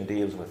justification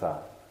deals with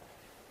that.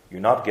 You're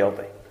not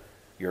guilty.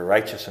 You're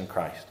righteous in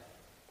Christ.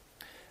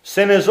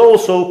 Sin is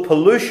also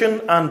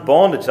pollution and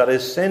bondage. That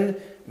is, sin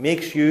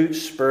makes you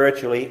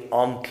spiritually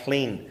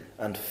unclean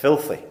and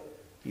filthy.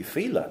 You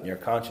feel that in your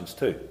conscience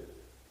too.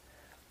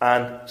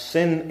 And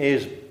sin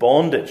is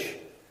bondage.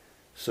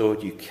 So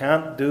you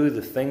can't do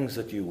the things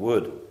that you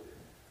would.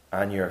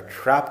 And you're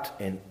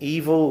trapped in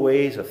evil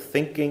ways of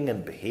thinking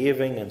and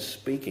behaving and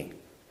speaking.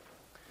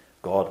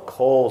 God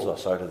calls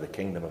us out of the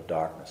kingdom of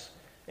darkness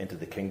into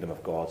the kingdom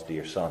of God's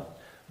dear Son.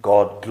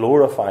 God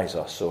glorifies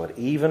us so that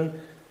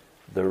even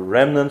the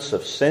remnants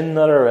of sin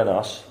that are in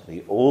us,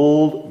 the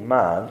old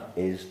man,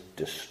 is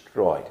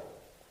destroyed.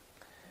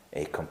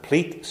 A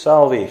complete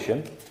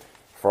salvation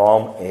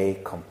from a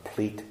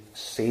complete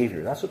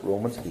Saviour. That's what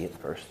Romans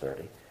 8 verse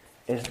 30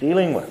 is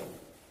dealing with.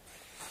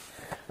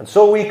 And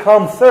so we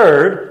come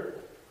third,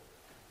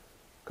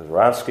 because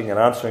we're asking and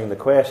answering the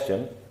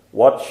question,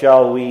 what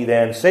shall we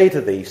then say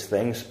to these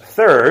things?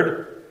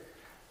 Third,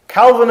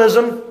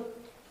 Calvinism,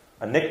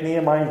 a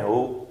nickname I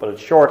know, but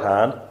it's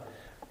shorthand.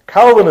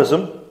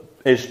 Calvinism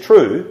is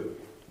true,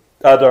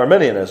 and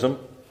Arminianism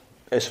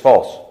is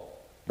false.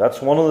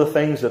 That's one of the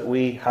things that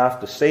we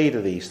have to say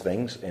to these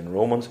things in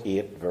Romans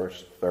 8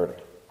 verse 30.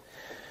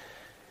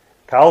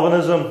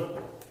 Calvinism,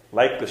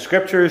 like the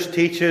Scriptures,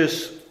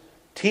 teaches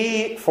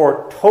T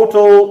for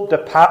total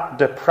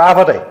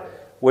depravity,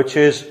 which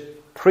is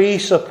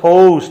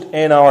presupposed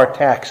in our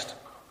text.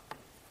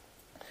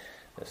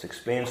 This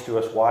explains to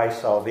us why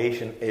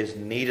salvation is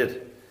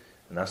needed.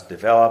 And that's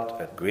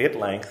developed at great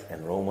length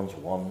in Romans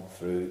 1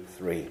 through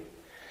 3.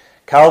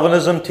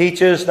 Calvinism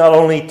teaches not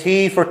only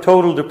T for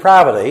total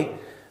depravity,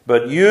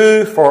 but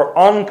U for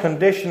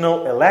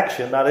unconditional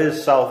election, that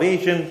is,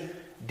 salvation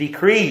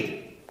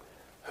decreed,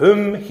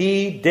 whom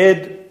He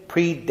did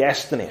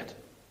predestinate.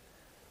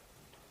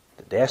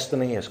 The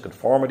destiny is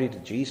conformity to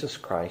Jesus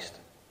Christ,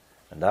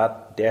 and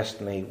that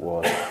destiny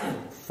was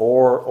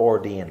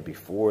foreordained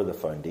before the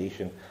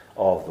foundation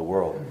of the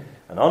world.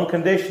 An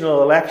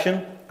unconditional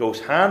election goes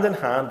hand in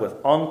hand with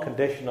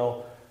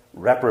unconditional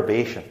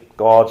reprobation.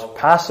 God's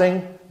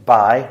passing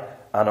by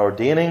and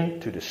ordaining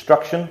to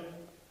destruction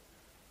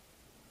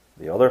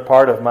the other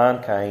part of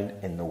mankind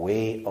in the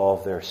way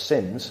of their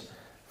sins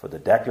for the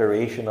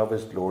declaration of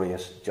His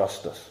glorious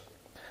justice.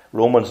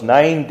 Romans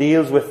 9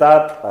 deals with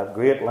that at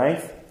great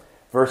length.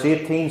 Verse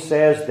 18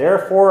 says,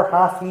 "Therefore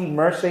hath he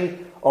mercy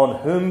on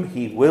whom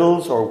he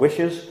wills or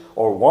wishes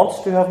or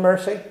wants to have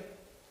mercy,"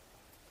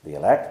 the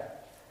elect,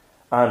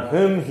 "and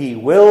whom he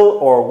will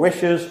or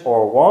wishes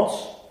or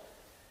wants,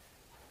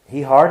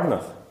 he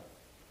hardeneth,"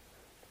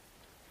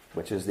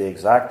 which is the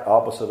exact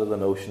opposite of the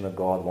notion that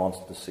God wants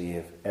to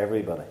save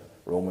everybody.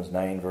 Romans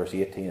 9 verse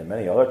 18 and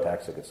many other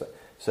texts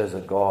says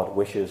that God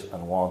wishes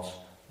and wants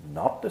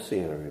not to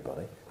save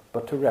everybody,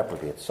 but to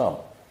reprobate some.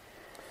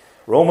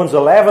 Romans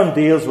 11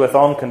 deals with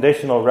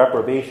unconditional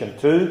reprobation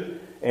too.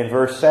 In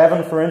verse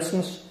 7, for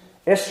instance,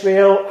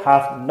 "Israel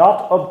hath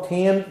not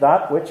obtained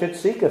that which it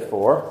seeketh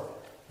for,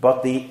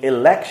 but the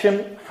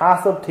election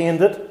hath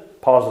obtained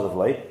it,"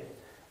 positively,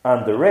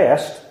 "and the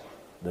rest,"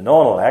 the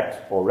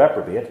non-elect or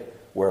reprobate,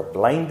 "were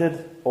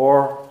blinded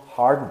or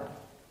hardened."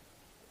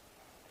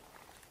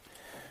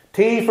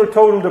 T for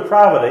total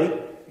depravity,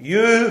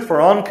 U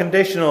for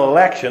unconditional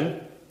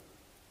election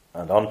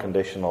and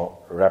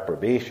unconditional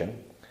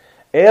reprobation,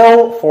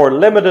 L for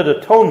limited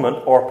atonement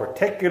or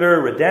particular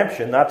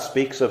redemption. That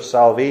speaks of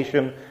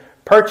salvation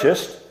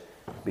purchased,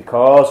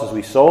 because, as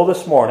we saw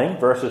this morning,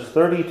 verses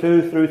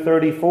 32 through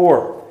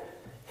 34,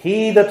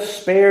 "He that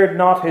spared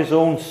not his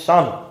own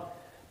Son,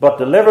 but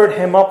delivered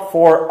him up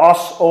for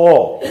us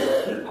all,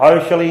 how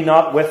shall he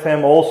not with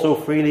him also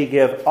freely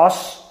give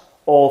us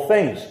all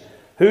things?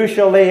 Who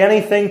shall lay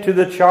anything to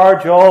the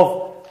charge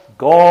of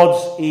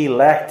God's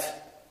elect?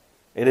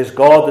 It is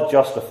God that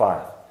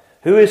justifieth.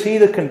 Who is he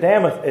that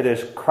condemneth? It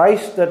is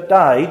Christ that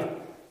died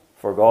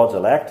for God's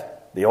elect,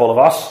 the all of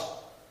us,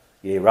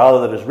 yea,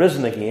 rather that is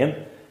risen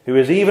again, who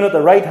is even at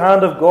the right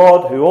hand of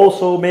God, who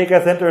also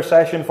maketh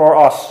intercession for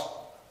us,"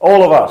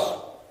 all of us,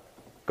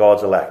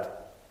 God's elect.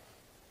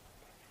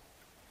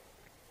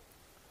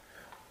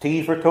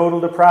 T for total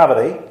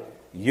depravity,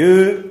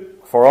 U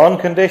for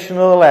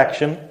unconditional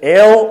election,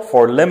 L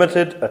for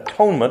limited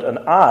atonement, and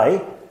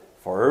I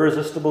for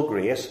irresistible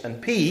grace,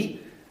 and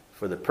P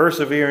for the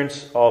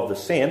perseverance of the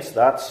saints.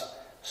 That's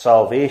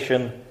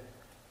salvation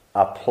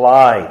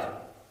applied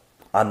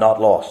and not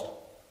lost.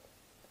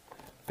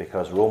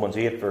 Because Romans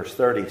 8 verse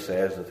 30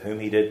 says that whom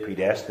he did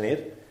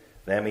predestinate,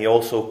 them he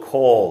also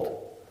called.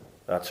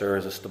 That's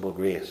irresistible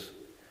grace.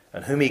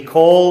 And whom he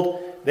called,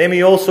 them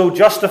he also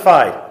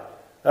justified.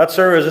 That's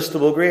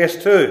irresistible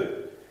grace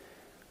too.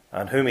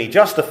 And whom he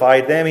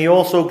justified, them he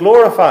also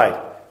glorified.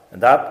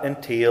 And that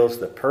entails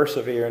the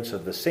perseverance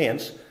of the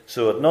saints,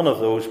 so that none of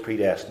those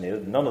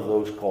predestinated, none of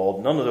those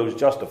called, none of those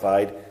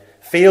justified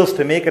fails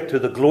to make it to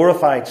the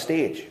glorified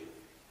stage.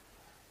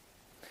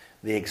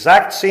 The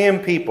exact same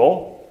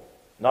people,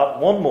 not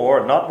one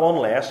more, not one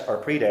less, are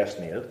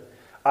predestinated,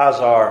 as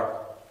are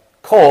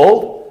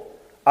called,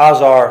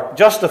 as are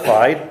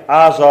justified,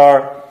 as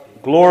are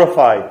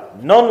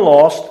glorified. None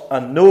lost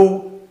and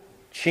no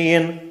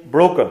chain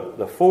broken.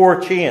 The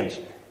four chains,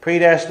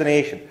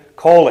 predestination,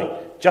 calling,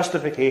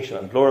 justification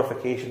and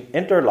glorification,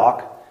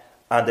 interlock,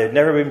 and they've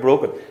never been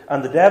broken.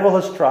 And the devil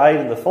has tried,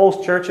 and the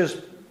false church has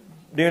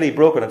nearly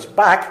broken its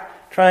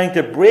back, trying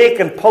to break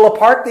and pull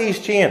apart these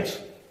chains.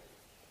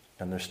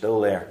 And they're still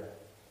there.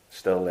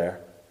 Still there.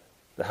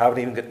 They haven't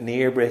even got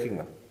near breaking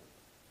them,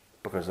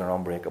 because they're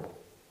unbreakable.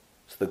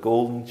 It's the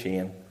golden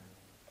chain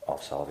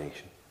of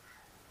salvation.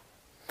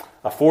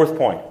 A fourth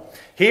point.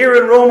 Here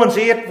in Romans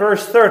 8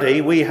 verse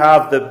 30 we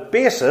have the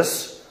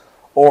basis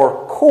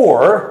or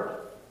core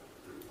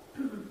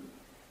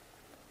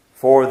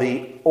for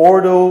the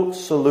Ordo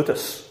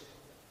Salutis.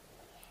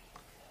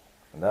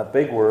 And that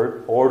big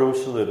word, Ordo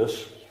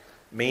Salutis,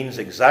 means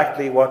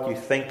exactly what you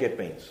think it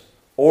means.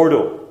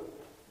 Ordo,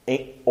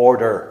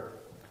 order.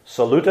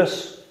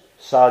 Salutis,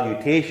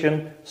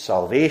 salutation,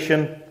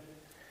 salvation.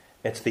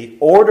 It's the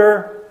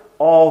order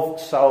of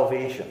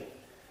salvation.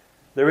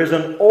 There is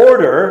an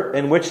order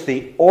in which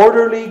the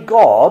orderly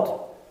God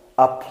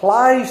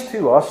applies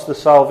to us the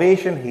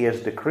salvation he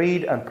has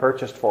decreed and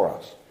purchased for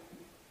us.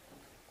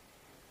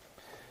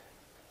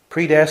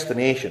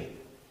 Predestination,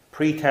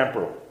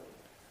 pretemporal.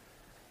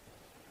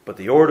 But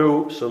the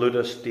Ordo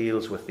Salutis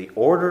deals with the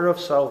order of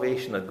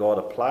salvation that God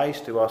applies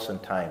to us in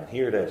time. And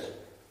here it is.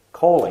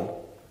 Calling,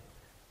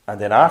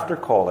 and then after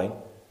calling,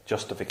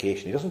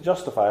 justification. He doesn't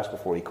justify us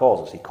before he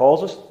calls us. He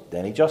calls us,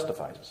 then he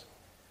justifies us.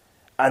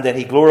 And then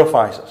he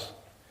glorifies us.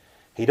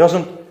 He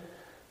doesn't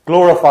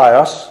glorify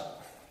us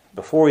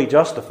before he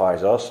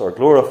justifies us, or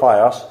glorify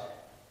us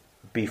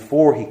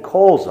before he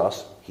calls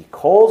us. He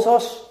calls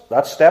us.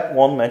 That's step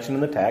one mentioned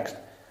in the text.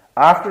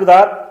 After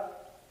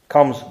that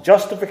comes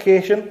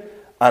justification,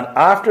 and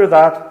after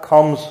that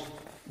comes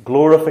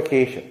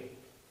glorification.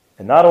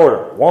 In that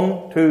order.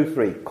 1, 2,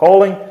 3.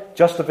 Calling,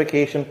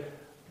 justification,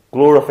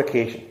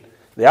 glorification.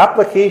 The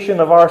application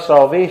of our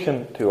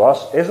salvation to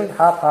us isn't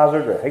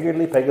haphazard or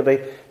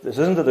higgledy-piggledy. This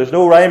isn't that there's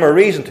no rhyme or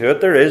reason to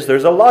it.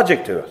 There's a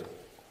logic to it.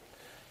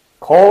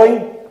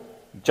 Calling,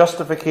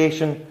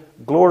 justification,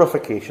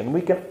 glorification.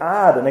 We can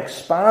add and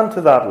expand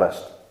to that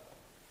list.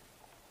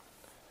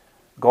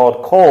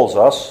 God calls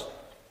us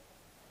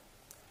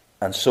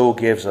and so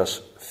gives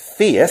us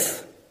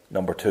faith,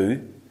 number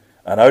 2,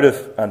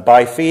 And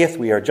by faith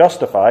we are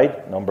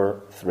justified,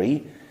 number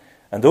 3.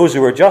 And those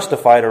who are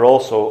justified are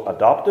also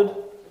adopted,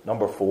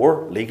 number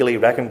 4, legally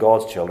reckoned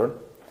God's children.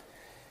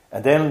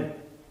 And then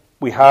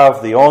we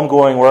have the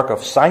ongoing work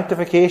of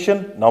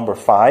sanctification, number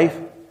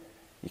 5.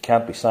 You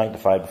can't be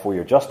sanctified before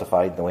you're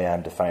justified, the way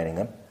I'm defining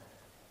them.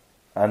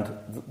 And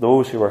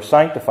those who are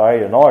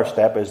sanctified, another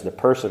step is the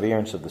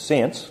perseverance of the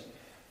saints.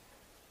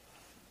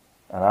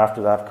 And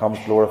after that comes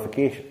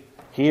glorification.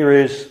 Here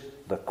is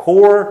the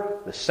core,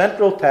 the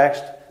central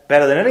text,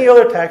 better than any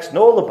other text in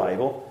all the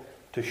Bible,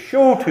 to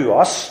show to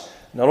us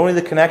not only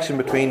the connection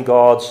between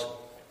God's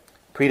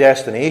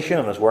predestination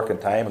and His work in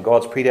time, and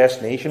God's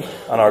predestination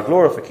and our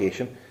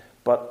glorification,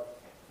 but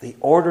the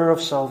order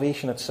of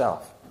salvation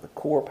itself, the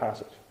core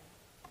passage.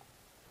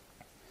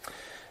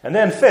 And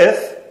then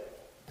fifth,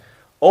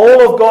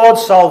 all of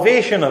God's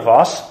salvation of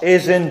us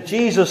is in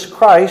Jesus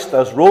Christ,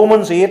 as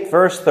Romans 8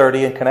 verse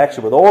 30 in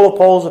connection with all of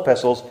Paul's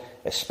epistles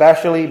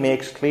especially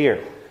makes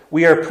clear.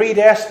 We are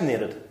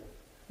predestinated,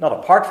 not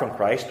apart from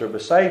Christ or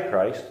beside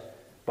Christ,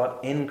 but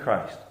in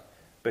Christ.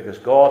 Because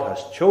God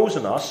has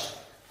chosen us,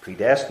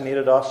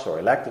 predestinated us or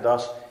elected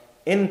us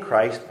in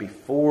Christ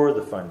before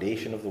the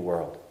foundation of the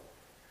world.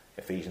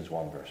 Ephesians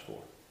 1 verse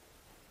 4.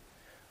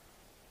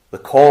 The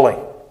calling.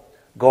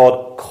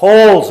 God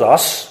calls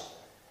us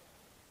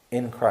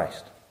in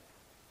Christ.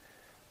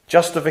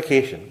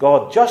 Justification.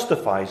 God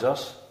justifies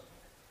us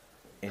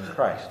in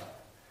Christ.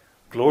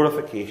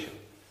 Glorification.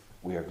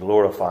 We are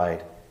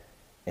glorified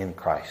in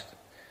Christ.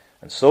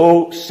 And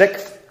so,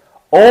 sixth,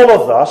 all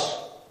of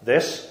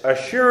this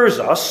assures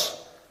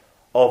us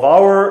of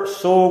our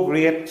so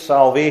great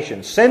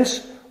salvation.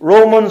 Since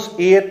Romans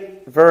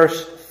 8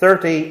 verse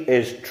 30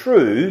 is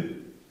true,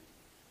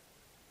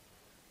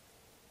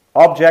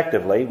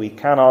 objectively we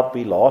cannot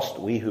be lost,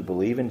 we who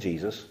believe in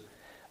Jesus.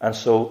 And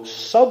so,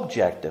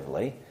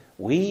 subjectively,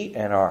 we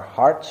in our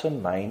hearts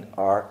and mind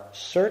are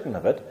certain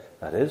of it.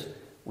 That is,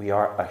 we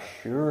are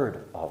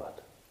assured of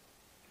it.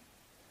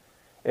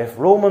 If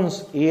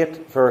Romans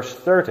 8 verse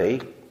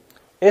 30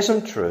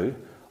 isn't true,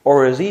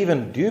 or is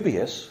even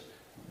dubious,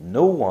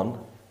 no one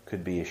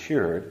could be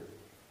assured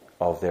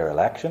of their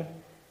election,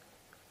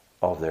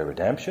 of their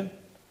redemption,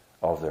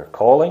 of their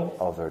calling,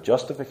 of their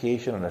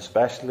justification, and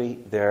especially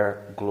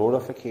their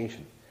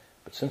glorification.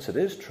 But since it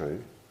is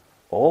true,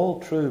 all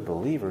true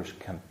believers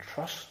can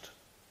trust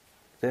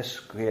this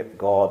great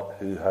God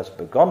who has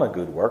begun a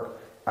good work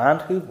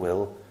and who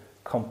will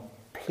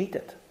complete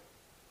it.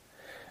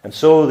 And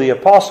so the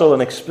apostle,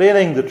 in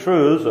explaining the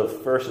truths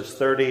of verses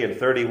 30 and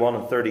 31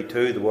 and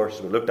 32, the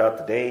verses we looked at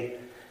today,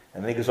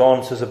 and then he goes on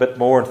and says a bit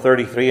more in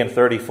 33 and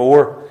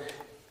 34,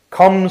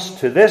 comes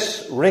to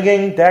this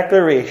ringing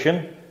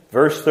declaration,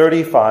 verse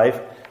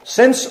 35,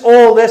 since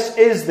all this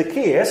is the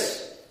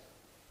case,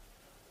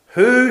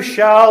 who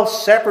shall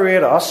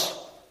separate us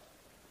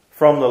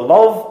from the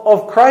love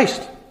of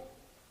Christ?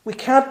 We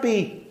can't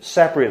be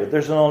separated.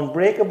 There's an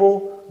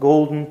unbreakable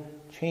golden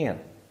chain.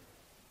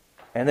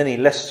 And then he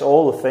lists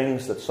all the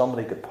things that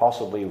somebody could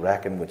possibly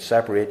reckon would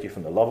separate you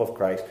from the love of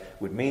Christ,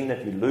 would mean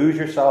that you lose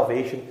your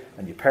salvation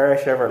and you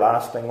perish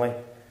everlastingly.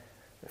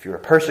 If you were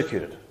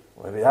persecuted,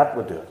 well, maybe that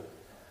would do it.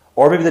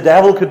 Or maybe the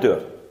devil could do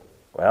it.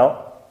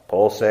 Well,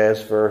 Paul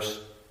says, verse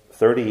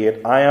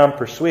 38, I am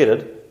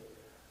persuaded,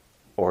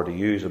 or to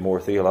use a more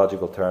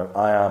theological term,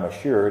 I am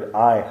assured,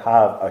 I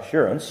have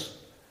assurance,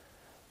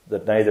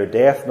 that neither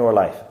death nor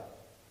life.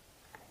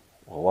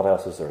 Well, what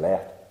else is there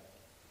left?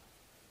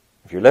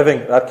 If you're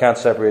living, that can't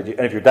separate you.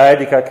 And if you're dead,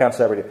 that can't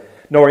separate you.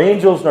 Nor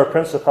angels, nor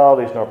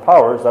principalities, nor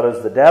powers, that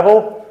is the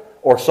devil,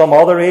 or some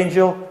other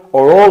angel,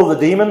 or all of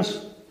the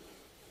demons,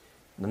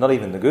 not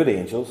even the good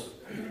angels,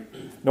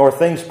 nor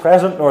things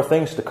present, nor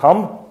things to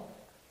come,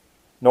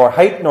 nor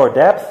height, nor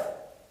depth,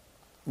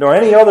 nor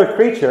any other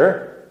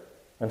creature.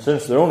 And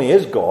since there only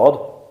is God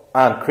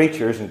and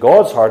creatures, and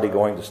God's hardly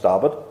going to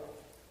stop it,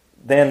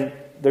 then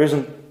there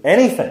isn't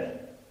anything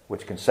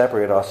which can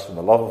separate us from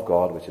the love of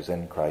God which is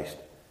in Christ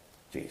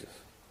Jesus.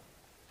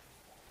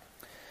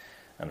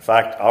 In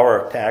fact,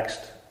 our text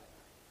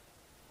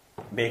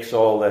makes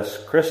all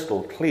this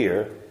crystal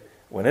clear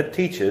when it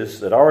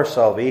teaches that our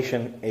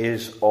salvation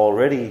is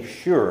already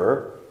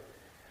sure,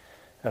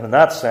 and in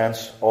that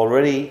sense,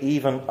 already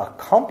even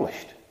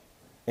accomplished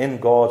in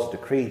God's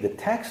decree. The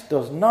text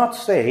does not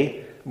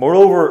say,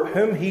 moreover,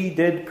 whom he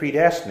did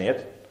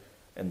predestinate,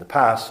 in the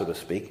past, so to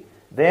speak,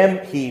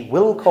 them he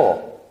will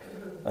call.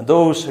 And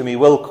those whom he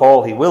will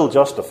call, he will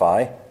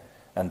justify.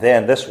 And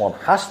then this one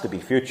has to be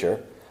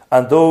future.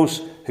 And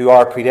those who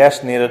are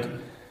predestinated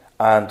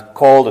and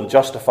called and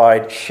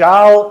justified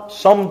shall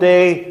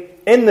someday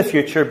in the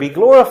future be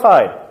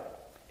glorified.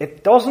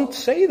 It doesn't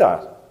say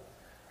that.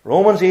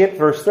 Romans 8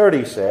 verse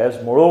 30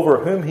 says, moreover,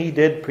 whom he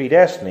did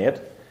predestinate,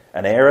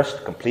 an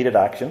aorist, completed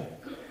action,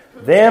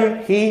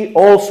 them he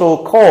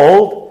also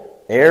called,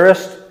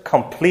 aorist,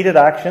 completed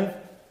action,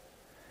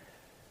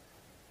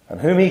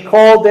 and whom he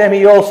called, them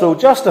he also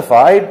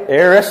justified,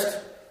 aorist,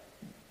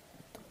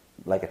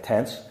 like a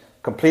tense,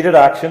 completed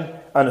action,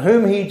 and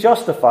whom he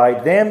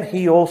justified, them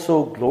he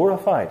also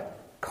glorified,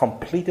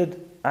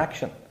 completed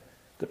action.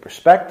 The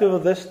perspective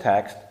of this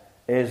text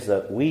is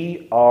that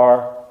we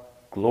are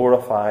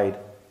glorified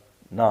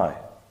now.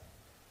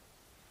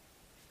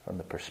 From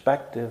the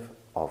perspective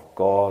of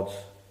God's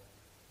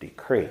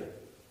decree.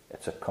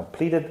 It's a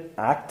completed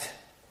act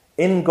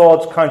in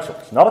God's counsel.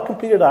 It's not a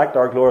completed act,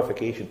 our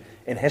glorification,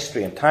 in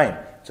history and time.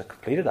 It's a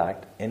completed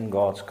act in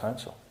God's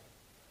counsel.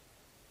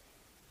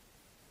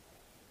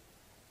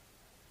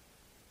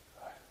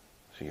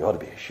 So you ought to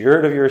be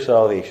assured of your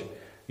salvation.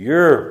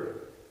 Your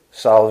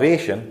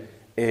salvation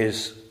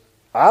is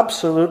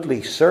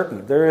absolutely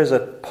certain. There is a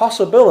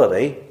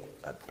possibility,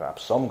 at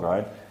perhaps some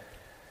ground,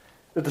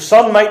 that the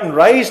sun mightn't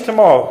rise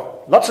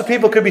tomorrow. Lots of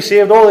people could be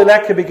saved, all the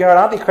elect could be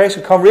guarded, Antichrist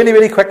could come really,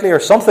 really quickly, or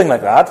something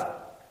like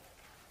that.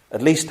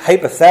 At least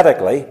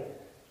hypothetically.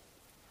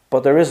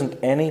 But there isn't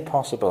any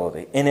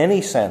possibility, in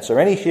any sense, or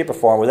any shape or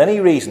form, with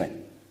any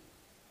reasoning,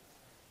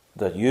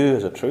 that you,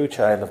 as a true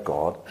child of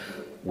God,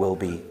 will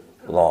be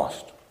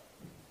lost.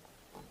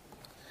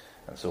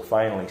 And so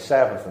finally,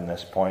 seventh in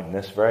this point, and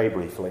this very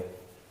briefly,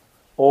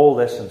 all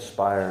this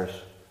inspires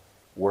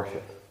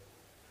worship.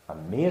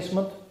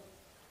 Amazement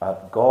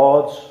at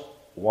God's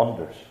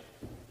wonders.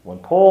 When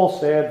Paul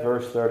said,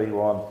 verse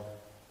 31,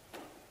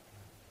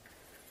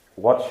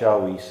 what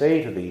shall we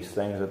say to these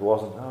things? It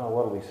wasn't,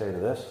 what do we say to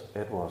this?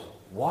 It was,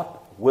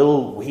 what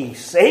will we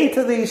say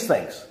to these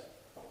things?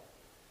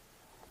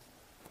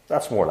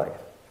 That's more like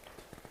it.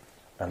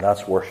 And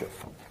that's worship,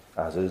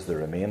 as is the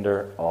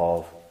remainder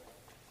of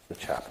the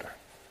chapter.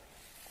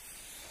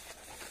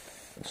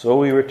 And so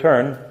we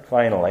return,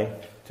 finally,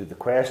 to the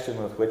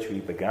question with which we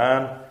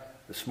began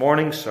this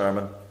morning's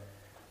sermon.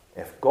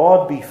 If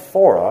God be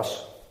for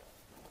us,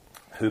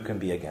 who can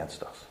be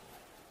against us?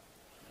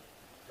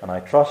 And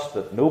I trust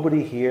that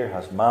nobody here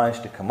has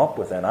managed to come up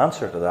with an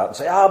answer to that and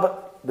say,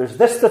 but there's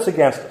this that's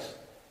against us.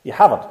 You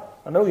haven't.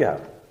 I know you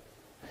haven't.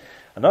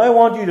 And now I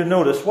want you to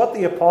notice what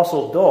the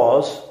apostle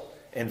does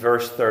in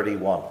verse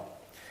 31.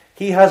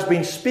 He has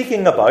been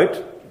speaking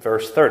about,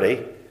 verse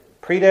 30,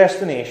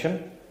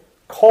 predestination,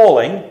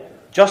 calling,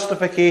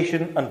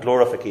 justification, and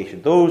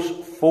glorification. Those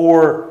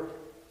four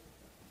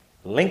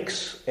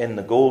links in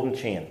the golden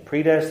chain.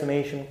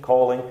 Predestination,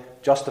 calling,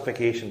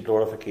 justification,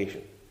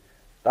 glorification.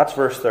 That's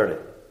verse 30.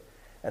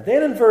 And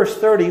then in verse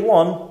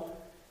 31,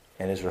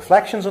 in his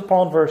reflections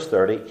upon verse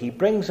 30, he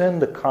brings in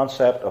the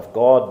concept of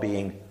God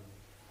being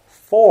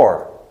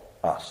for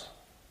us.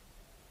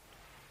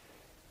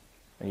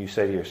 And you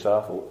say to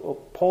yourself,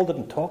 Paul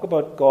didn't talk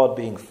about God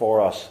being for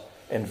us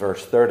in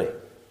verse 30.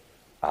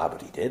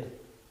 But he did.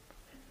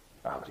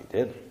 But he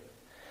did.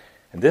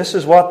 And this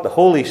is what the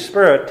Holy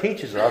Spirit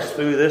teaches us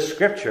through this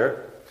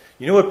scripture.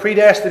 You know what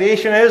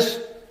predestination is?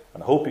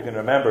 And I hope you can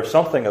remember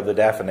something of the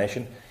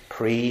definition.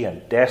 Pre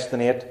and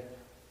destinate.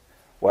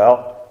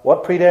 Well,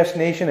 what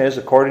predestination is,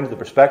 according to the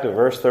perspective of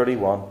verse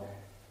 31,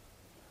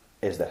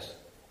 is this.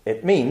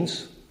 It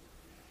means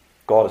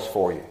God is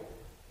for you.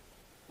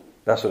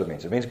 That's what it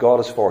means. It means God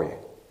is for you.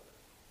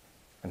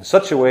 In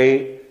such a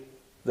way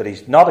that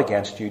He's not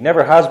against you,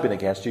 never has been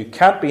against you,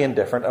 can't be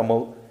indifferent, and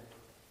will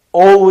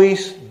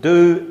always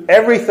do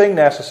everything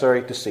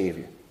necessary to save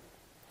you.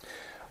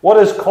 What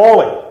is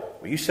calling?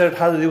 Well, you said it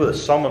had to do with a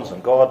summons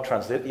and God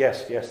translate.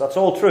 Yes, that's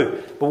all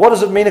true. But what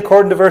does it mean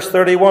according to verse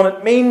 31?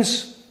 It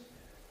means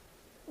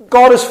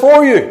God is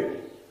for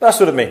you. That's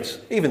what it means.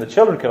 Even the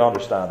children can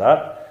understand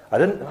that. I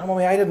didn't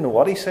know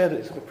what he said.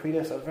 It's a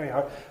predestination. That's very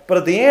hard. But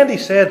at the end he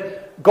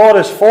said, God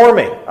is for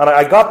me. And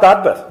I got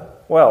that bit.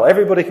 Well,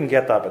 everybody can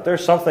get that bit.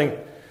 There's something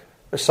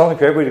for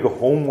everybody to go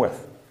home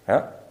with.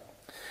 Yeah?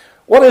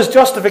 What is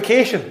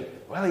justification?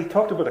 Well, he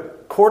talked about a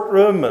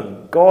courtroom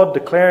and God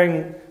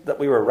declaring that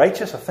we were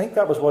righteous. I think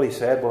that was what he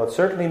said. Well, it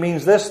certainly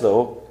means this,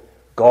 though.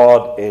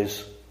 God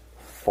is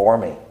for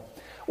me.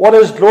 What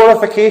is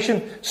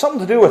glorification? Something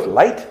to do with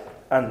light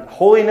and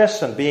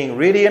holiness and being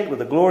radiant with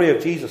the glory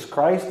of Jesus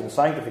Christ and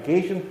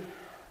sanctification.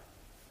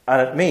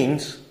 And it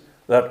means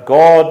that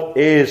God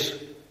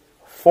is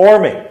for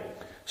me.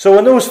 So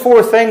in those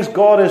four things,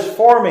 God is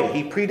for me.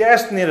 He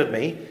predestinated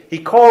me. He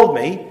called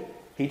me.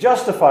 He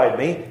justified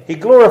me. He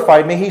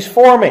glorified me. He's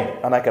for me.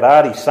 And I could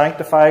add, He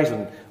sanctifies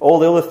and all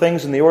the other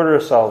things in the order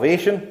of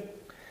salvation.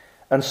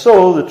 And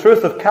so the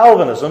truth of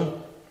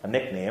Calvinism, a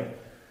nickname,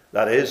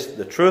 that is,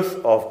 the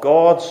truth of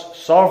God's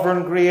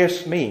sovereign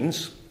grace,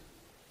 means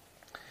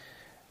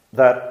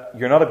that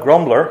you're not a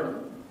grumbler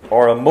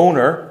or a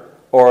moaner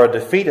or a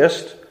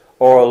defeatist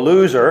or a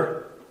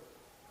loser.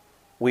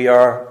 We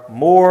are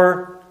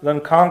more than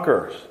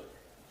conquerors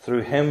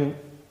through Him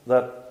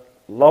that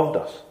loved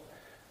us.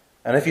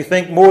 And if you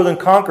think more than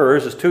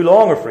conquerors is too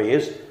long a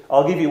phrase,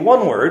 I'll give you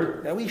one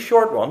word, a wee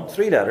short one,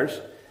 3 letters.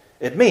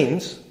 It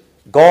means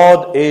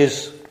God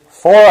is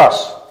for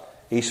us.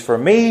 He's for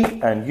me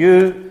and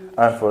you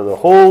and for the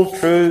whole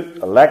true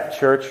elect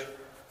church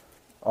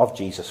of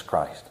Jesus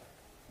Christ.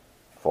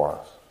 For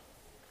us.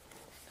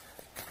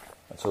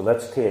 And so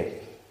let's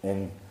take,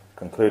 in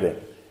concluding,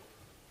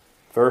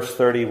 verse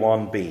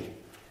 31b.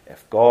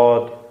 If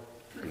God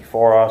be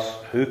for us,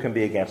 who can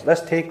be against?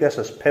 Let's take this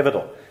as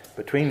pivotal.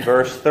 Between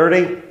verse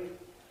 30,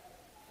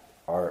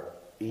 our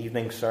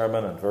evening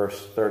sermon in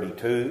verse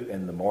 32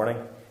 in the morning.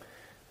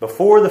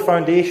 Before the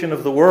foundation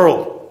of the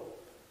world,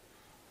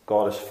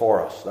 God is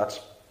for us. That's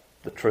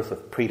the truth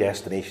of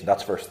predestination.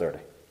 That's verse 30.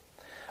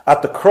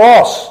 At the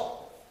cross,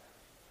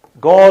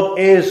 God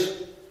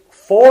is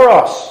for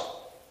us.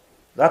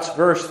 That's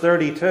verse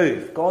 32.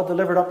 If God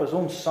delivered up his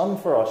own Son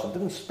for us and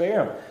didn't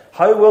spare him,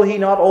 how will he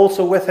not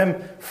also with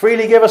him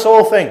freely give us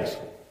all things?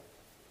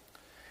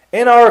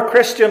 In our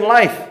Christian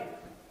life,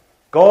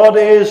 God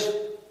is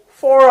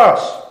for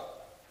us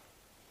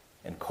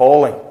in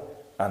calling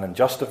and in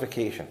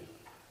justification.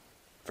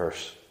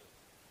 Verse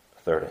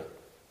 30.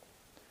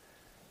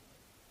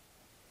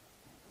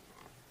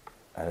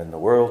 And in the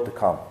world to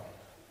come,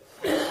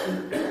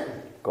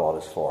 God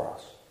is for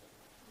us.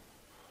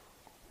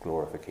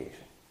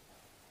 Glorification.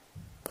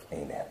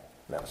 Amen.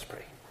 Let us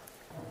pray.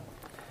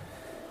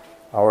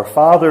 Our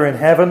Father in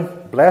heaven,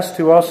 bless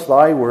to us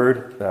thy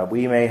word, that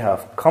we may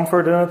have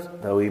comfort in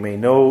it, that we may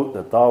know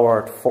that thou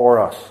art for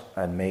us,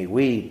 and may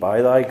we,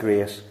 by thy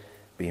grace,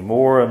 be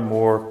more and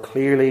more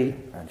clearly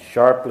and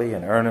sharply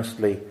and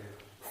earnestly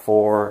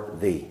for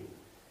thee.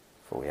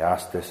 For we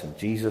ask this in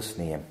Jesus'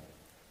 name.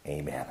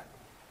 Amen.